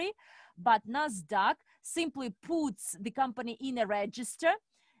history. But NASDAQ simply puts the company in a register,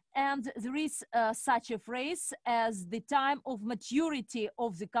 and there is such a phrase as the time of maturity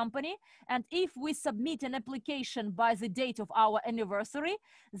of the company. And if we submit an application by the date of our anniversary,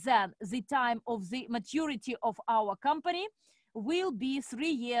 then the time of the maturity of our company will be 3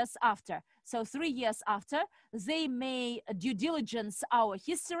 years after. So 3 years after, they may due diligence our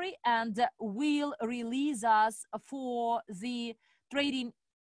history and will release us for the trading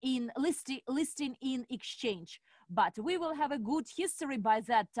in listing in exchange. But we will have a good history by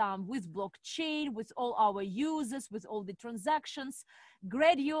that time with blockchain, with all our users, with all the transactions.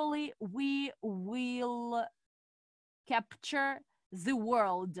 Gradually, we will capture the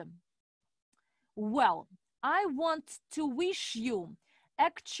world. Well, I want to wish you,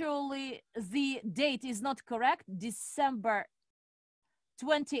 actually, the date is not correct, December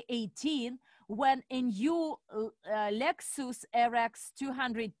 2018, when a new Lexus RX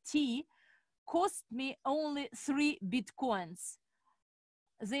 200T cost me only 3 Bitcoins.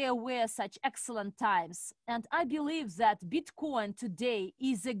 there were such excellent times. And I believe that Bitcoin today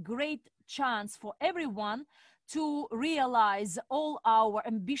is a great chance for everyone to realize all our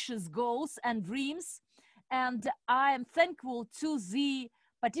ambitious goals and dreams. And I am thankful to the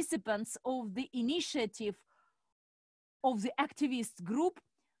participants of the initiative of the activist group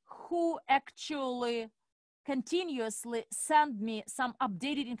who actually continuously send me some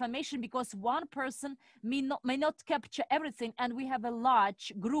updated information, because one person may not capture everything, and we have a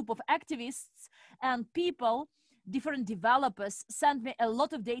large group of activists and people, different developers send me a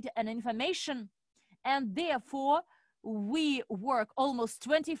lot of data and information, and therefore we work almost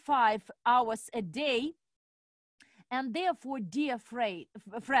 25 hours a day. And therefore, dear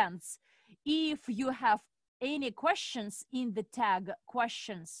friends, if you have any questions in the tag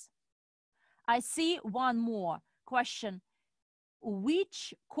questions, I see one more question.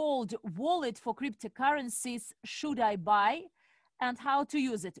 Which cold wallet for cryptocurrencies should I buy and how to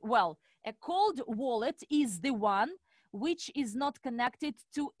use it? Well, a cold wallet is the one which is not connected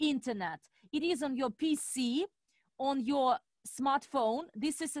to internet. It is on your PC, on your smartphone.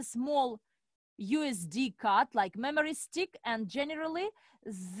 This is a small USD card, like memory stick, and generally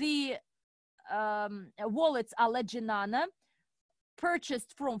the wallets are Leginana,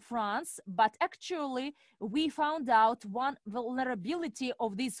 purchased from France, but actually we found out one vulnerability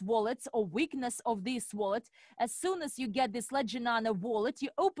of these wallets, or weakness of this wallet. As soon as you get this Leginana wallet, you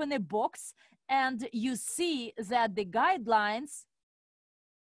open a box and you see that the guidelines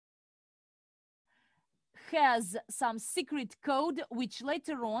has some secret code which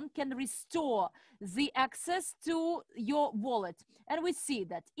later on can restore the access to your wallet. And we see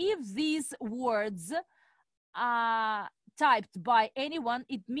that if these words are typed by anyone,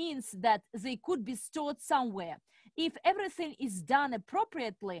 it means that they could be stored somewhere. If everything is done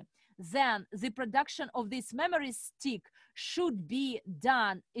appropriately, then the production of this memory stick should be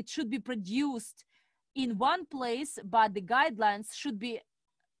done. It should be produced in one place, but the guidelines should be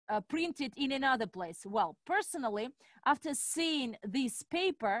printed in another place. Well, personally, after seeing this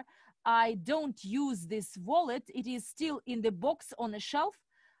paper, I don't use this wallet. It is still in the box on a shelf.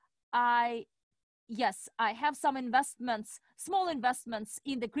 Yes, I have some investments, small investments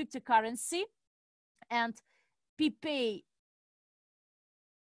in the cryptocurrency and PPay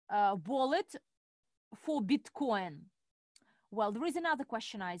wallet for Bitcoin. Well, there is another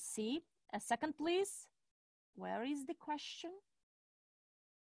question I see. A second, please. Where is the question?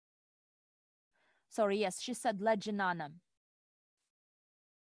 Sorry, yes, she said Leginana.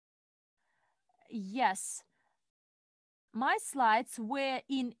 Yes, my slides were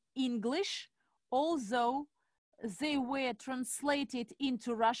in English, although they were translated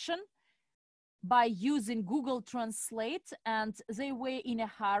into Russian by using Google Translate, and they were in a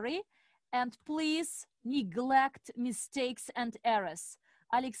hurry. And please neglect mistakes and errors.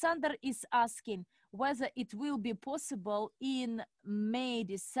 Alexander is asking whether it will be possible in May,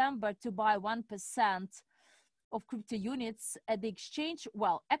 December to buy 1% of crypto units at the exchange.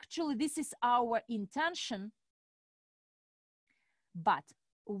 Well, actually, this is our intention, but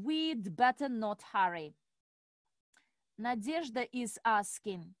we'd better not hurry. Nadezhda is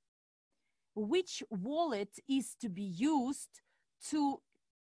asking, which wallet is to be used to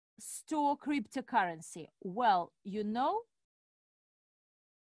store cryptocurrency? Well, you know,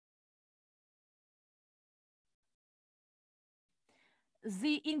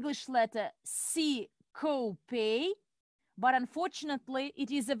 the English letter C, CoPay, but unfortunately it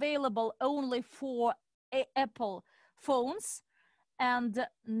is available only for Apple phones and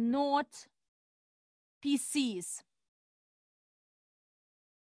not PCs.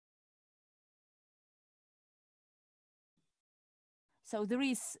 So there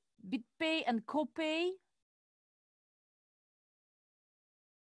is BitPay and CoPay.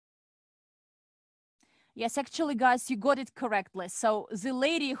 Yes, actually, guys, you got it correctly. So the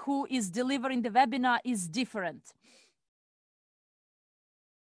lady who is delivering the webinar is different.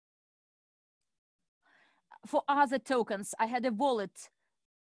 For other tokens, I had a wallet,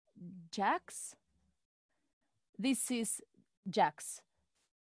 Jax. This is Jax,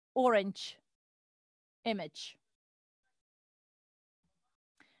 orange image.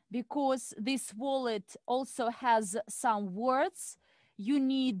 Because this wallet also has some words, you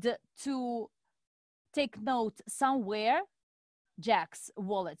need to take note somewhere. Jax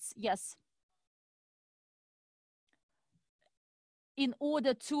wallets, yes. In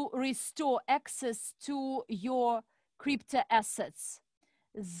order to restore access to your crypto assets.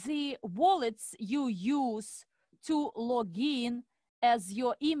 The wallets you use to log in as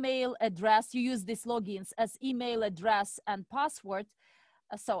your email address, you use these logins as email address and password.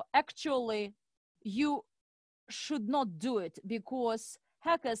 So actually, you should not do it, because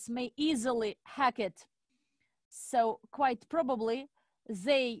hackers may easily hack it. So quite probably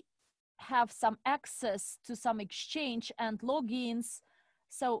they have some access to some exchange and logins.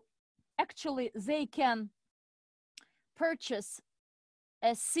 So actually they can purchase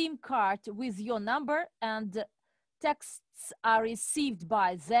a SIM card with your number, and texts are received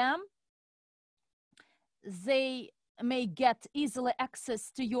by them. They may get easily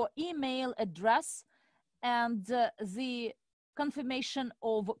access to your email address, and the confirmation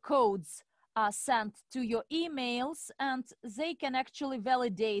of codes are sent to your emails, and they can actually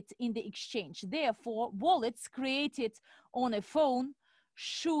validate in the exchange. Therefore, wallets created on a phone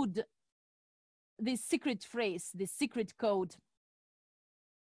should the secret phrase, the secret code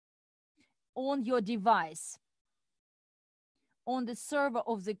on your device. On the server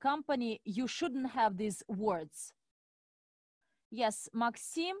of the company, you shouldn't have these words. Yes,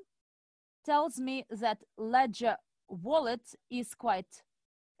 Maxim tells me that Ledger wallet is quite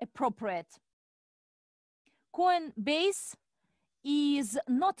appropriate. Coinbase is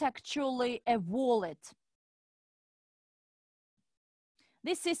not actually a wallet.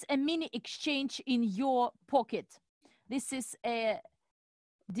 This is a mini exchange in your pocket. This is a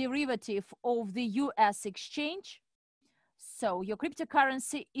derivative of the US exchange. So your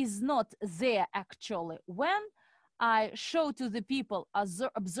cryptocurrency is not there actually. When I show to the people as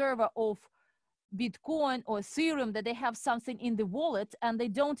observer of Bitcoin or Ethereum that they have something in the wallet and they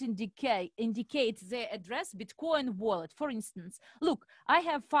don't indicate their address, Bitcoin wallet, for instance. Look, I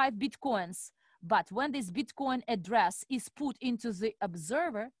have 5 Bitcoins, but when this Bitcoin address is put into the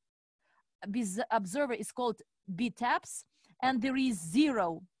observer, this observer is called Bitaps, and there is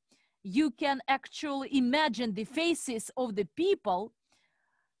 0. You can actually imagine the faces of the people.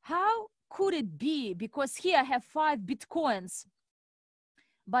 How could it be? Because here I have 5 Bitcoins.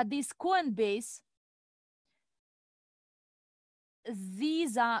 But this Coinbase,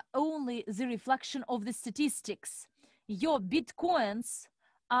 these are only the reflection of the statistics. Your Bitcoins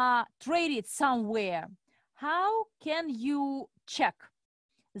are traded somewhere. How can you check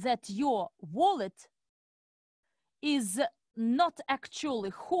that your wallet is not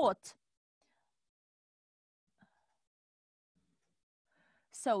actually hot?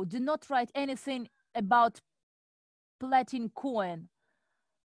 So do not write anything about Platin coin.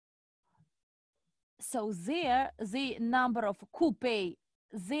 So there, the number of Coupé,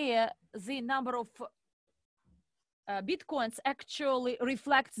 there, the number of Bitcoins actually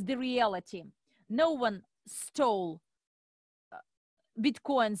reflects the reality. No one stole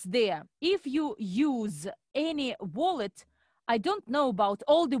Bitcoins there. If you use any wallet, I don't know about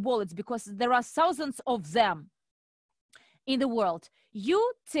all the wallets because there are thousands of them in the world.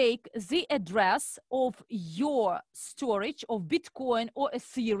 You take the address of your storage of Bitcoin or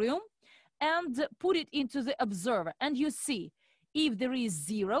Ethereum and put it into the observer, and you see if there is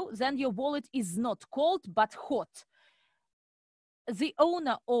 0, then your wallet is not cold but hot. The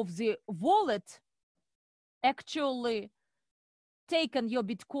owner of the wallet actually taken your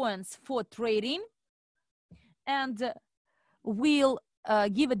Bitcoins for trading and will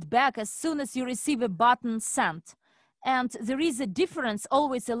give it back as soon as you receive a button sent. And there is a difference,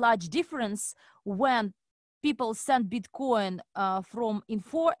 always a large difference, when people send Bitcoin from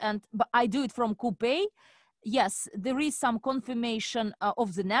Info, and I do it from Coupé. Yes, there is some confirmation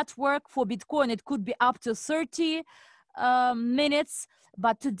of the network. For Bitcoin, it could be up to 30 minutes,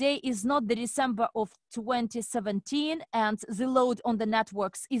 but today is not the December of 2017, and the load on the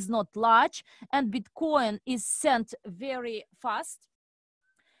networks is not large, and Bitcoin is sent very fast.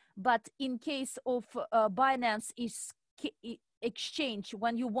 But in case of Binance exchange,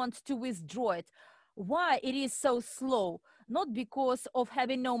 when you want to withdraw it, why it is so slow? Not because of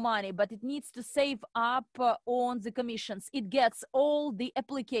having no money, but it needs to save up on the commissions. It gets all the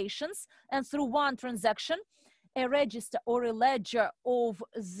applications, and through one transaction, a register or a ledger of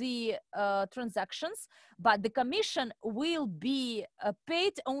the transactions, but the commission will be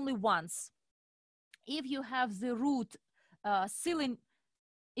paid only once. If you have the root ceiling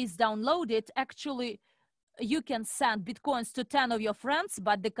is downloaded, actually you can send Bitcoins to 10 of your friends,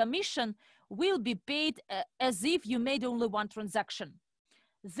 but the commission will be paid as if you made only one transaction.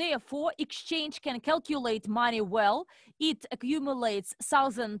 Therefore, exchange can calculate money well. It accumulates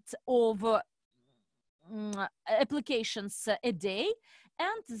thousands of applications a day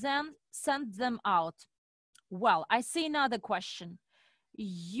and then send them out. Well, I see another question.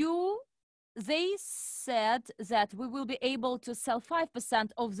 They said that we will be able to sell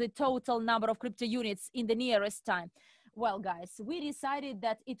 5% of the total number of crypto units in the nearest time. Well, guys, we decided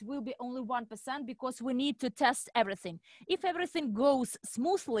that it will be only 1% because we need to test everything. If everything goes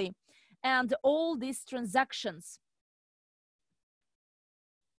smoothly and all these transactions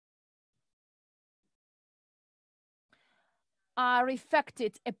are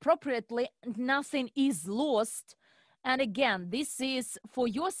affected appropriately, nothing is lost. And again, this is for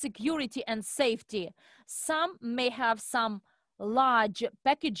your security and safety. Some may have some large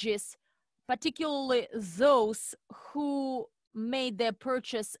packages, particularly those who made their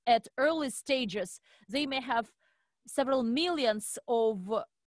purchase at early stages. They may have several millions of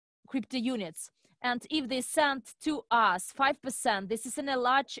crypto units. And if they send to us 5%, this is in a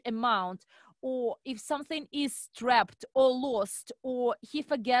large amount, or if something is trapped or lost, or he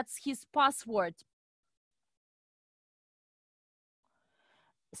forgets his password.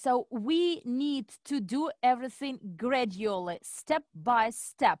 So we need to do everything gradually, step by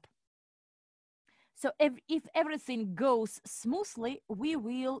step. So if everything goes smoothly, we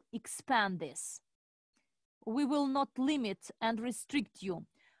will expand this. We will not limit and restrict you.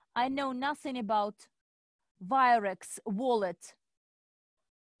 I know nothing about Virex wallet.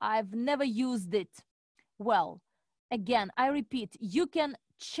 I've never used it. Well, again, I repeat, you can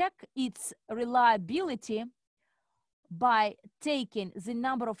check its reliability by taking the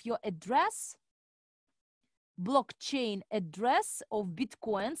number of your address, blockchain address of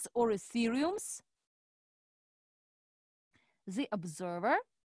Bitcoins or Ethereums, the observer,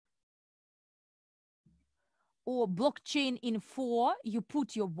 or blockchain info. You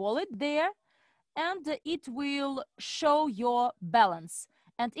put your wallet there and it will show your balance.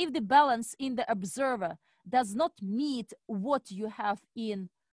 And if the balance in the observer does not meet what you have in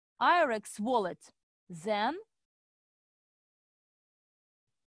IREX wallet, then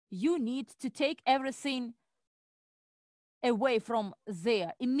you need to take everything away from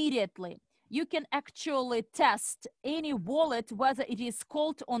there immediately. You can actually test any wallet whether it is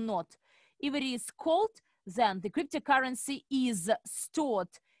cold or not. If it is cold, then the cryptocurrency is stored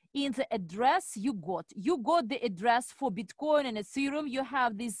in the address you got. You got the address for Bitcoin and Ethereum. You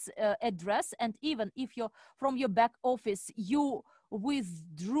have this address, and even if you're from your back office, you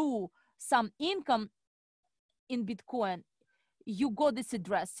withdrew some income in Bitcoin, you got this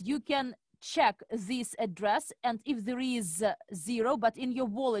address. You can check this address, and if there is zero, but in your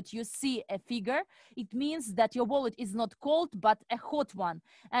wallet you see a figure, it means that your wallet is not cold but a hot one,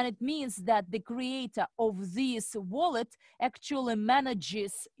 and it means that the creator of this wallet actually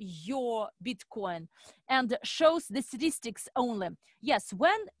manages your Bitcoin and shows the statistics only. Yes,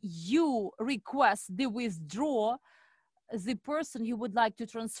 when you request the withdraw, the person you would like to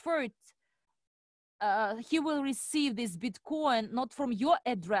transfer it, he will receive this Bitcoin not from your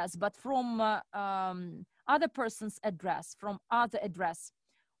address, but from other person's address, from other address.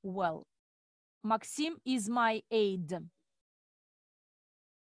 Well, Maxim is my aide.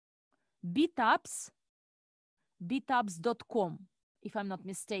 Bitaps, bitaps.com, if I'm not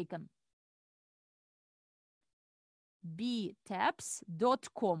mistaken.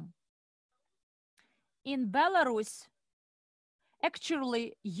 bitaps.com. In Belarus,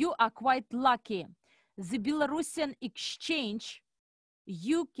 actually, you are quite lucky. The Belarusian exchange,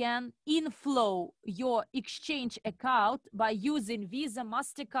 you can inflow your exchange account by using Visa,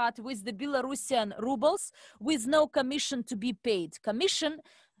 MasterCard with the Belarusian rubles with no commission to be paid. Commission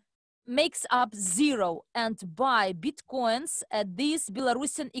makes up zero, and buy Bitcoins at this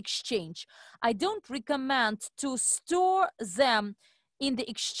Belarusian exchange. I don't recommend to store them in the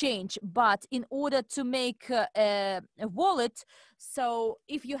exchange, but in order to make a wallet, so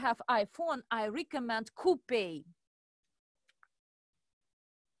if you have iPhone, I recommend Coupé.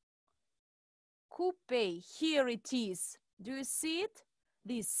 Coupé, here it is. Do you see it?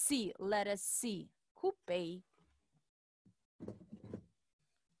 This C, letter C, Coupé.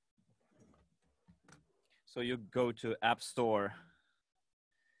 So you go to App Store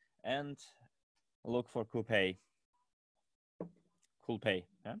and look for Coupé. Coupé,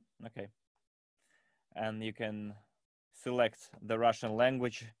 yeah? Okay. And you can select the Russian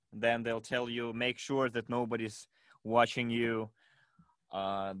language. Then they'll tell you, make sure that nobody's watching you.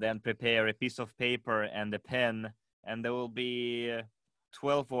 Then prepare a piece of paper and a pen, and there will be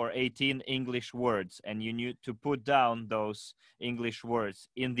 12 or 18 English words, and you need to put down those English words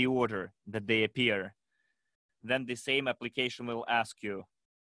in the order that they appear. Then the same application will ask you.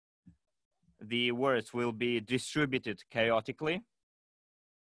 The words will be distributed chaotically.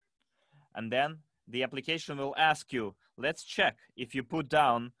 And then the application will ask you, let's check if you put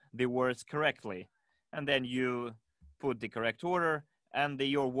down the words correctly. And then you put the correct order, and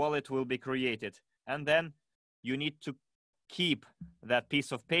your wallet will be created. And then you need to keep that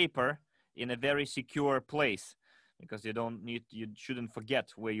piece of paper in a very secure place, because you shouldn't forget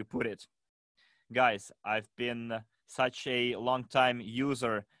where you put it. Guys, I've been such a long time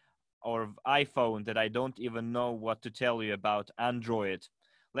user of iPhone that I don't even know what to tell you about Android.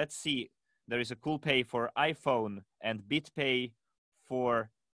 Let's see there is a CoolPay for iPhone and BitPay for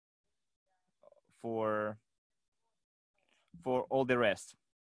all the rest.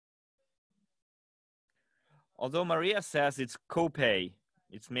 Although Maria says it's CoPay,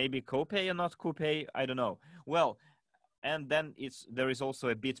 it's maybe CoPay or not CoPay, I don't know. Well, and then there is also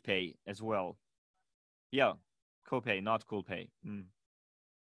a BitPay as well. Yeah, CoPay, not CoolPay.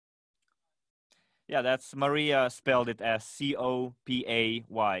 Yeah, that's Maria spelled it as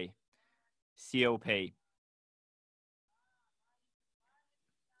CoPay. CoPay.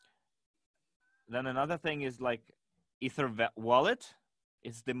 Then another thing is like Ether wallet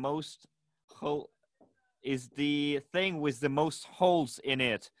is the most is the thing with the most holes in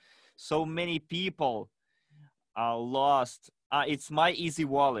it. So many people are lost. It's my easy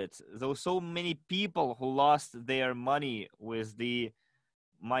wallet. Though so many people who lost their money with the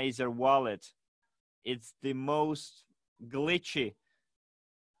my easy wallet. It's the most glitchy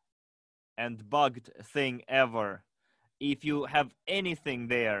and bugged thing ever. If you have anything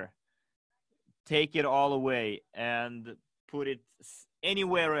there, take it all away and put it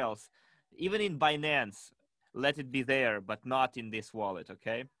anywhere else. Even in Binance, let it be there, but not in this wallet,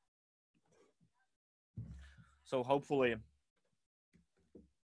 okay? So hopefully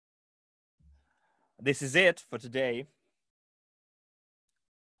this is it for today.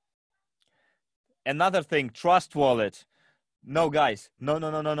 Another thing, Trust Wallet. No, guys,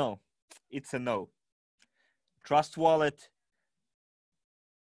 no. It's a no. Trust Wallet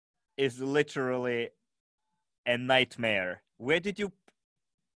is literally a nightmare. Where did you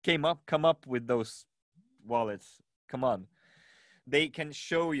come up with those wallets? Come on. They can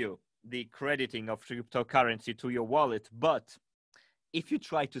show you the crediting of cryptocurrency to your wallet, but if you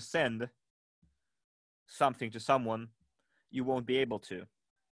try to send something to someone, you won't be able to.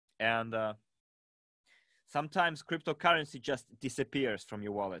 And sometimes cryptocurrency just disappears from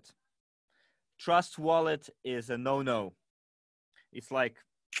your wallet. Trust Wallet is a no-no. It's like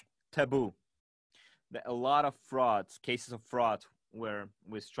taboo. A lot of frauds, cases of fraud were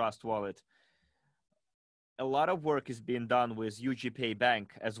with Trust Wallet. A lot of work is being done with UGPay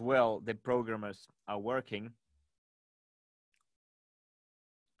Bank as well. The programmers are working.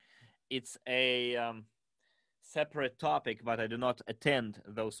 It's a separate topic, but I do not attend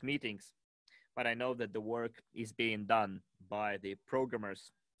those meetings. But I know that the work is being done by the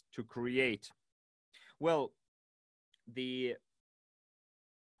programmers to create. Well, the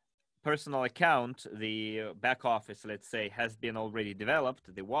personal account, the back office, let's say, has been already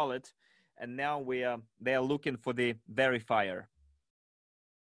developed, the wallet, and now they are looking for the verifier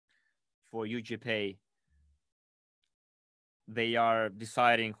for UGPay. They are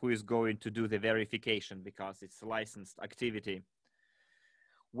deciding who is going to do the verification because it's a licensed activity.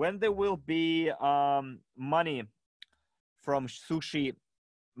 When there will be money from Sushi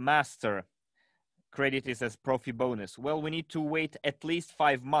Master credited as profit bonus, well, we need to wait at least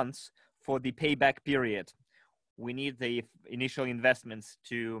 5 months for the payback period. We need the initial investments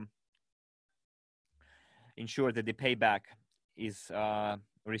to ensure that the payback is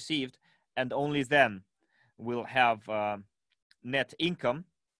received, and only then we'll have net income,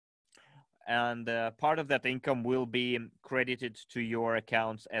 and part of that income will be credited to your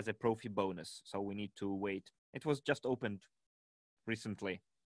accounts as a profit bonus. So we need to wait. It was just opened recently.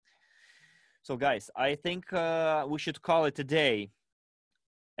 So guys, I think we should call it a day.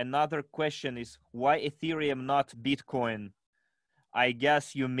 Another question is, why Ethereum, not Bitcoin? I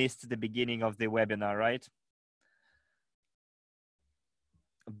guess you missed the beginning of the webinar, right?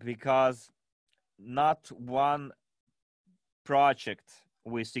 Because not one project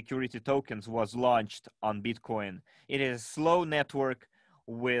with security tokens was launched on Bitcoin. It is a slow network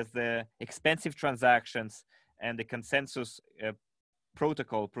with expensive transactions, and the consensus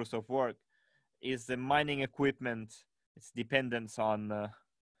protocol, proof of work, is the mining equipment. It's dependence on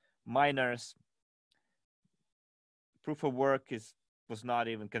miners. Proof of work was not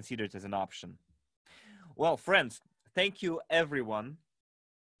even considered as an option. Well, friends, thank you everyone.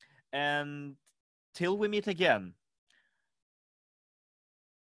 And till we meet again,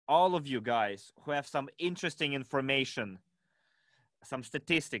 all of you guys who have some interesting information, some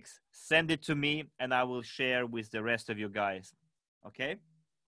statistics, send it to me and I will share with the rest of you guys. Okay?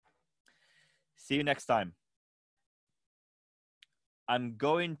 See you next time. I'm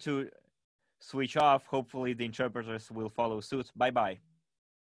going to switch off. Hopefully the interpreters will follow suit. Bye-bye.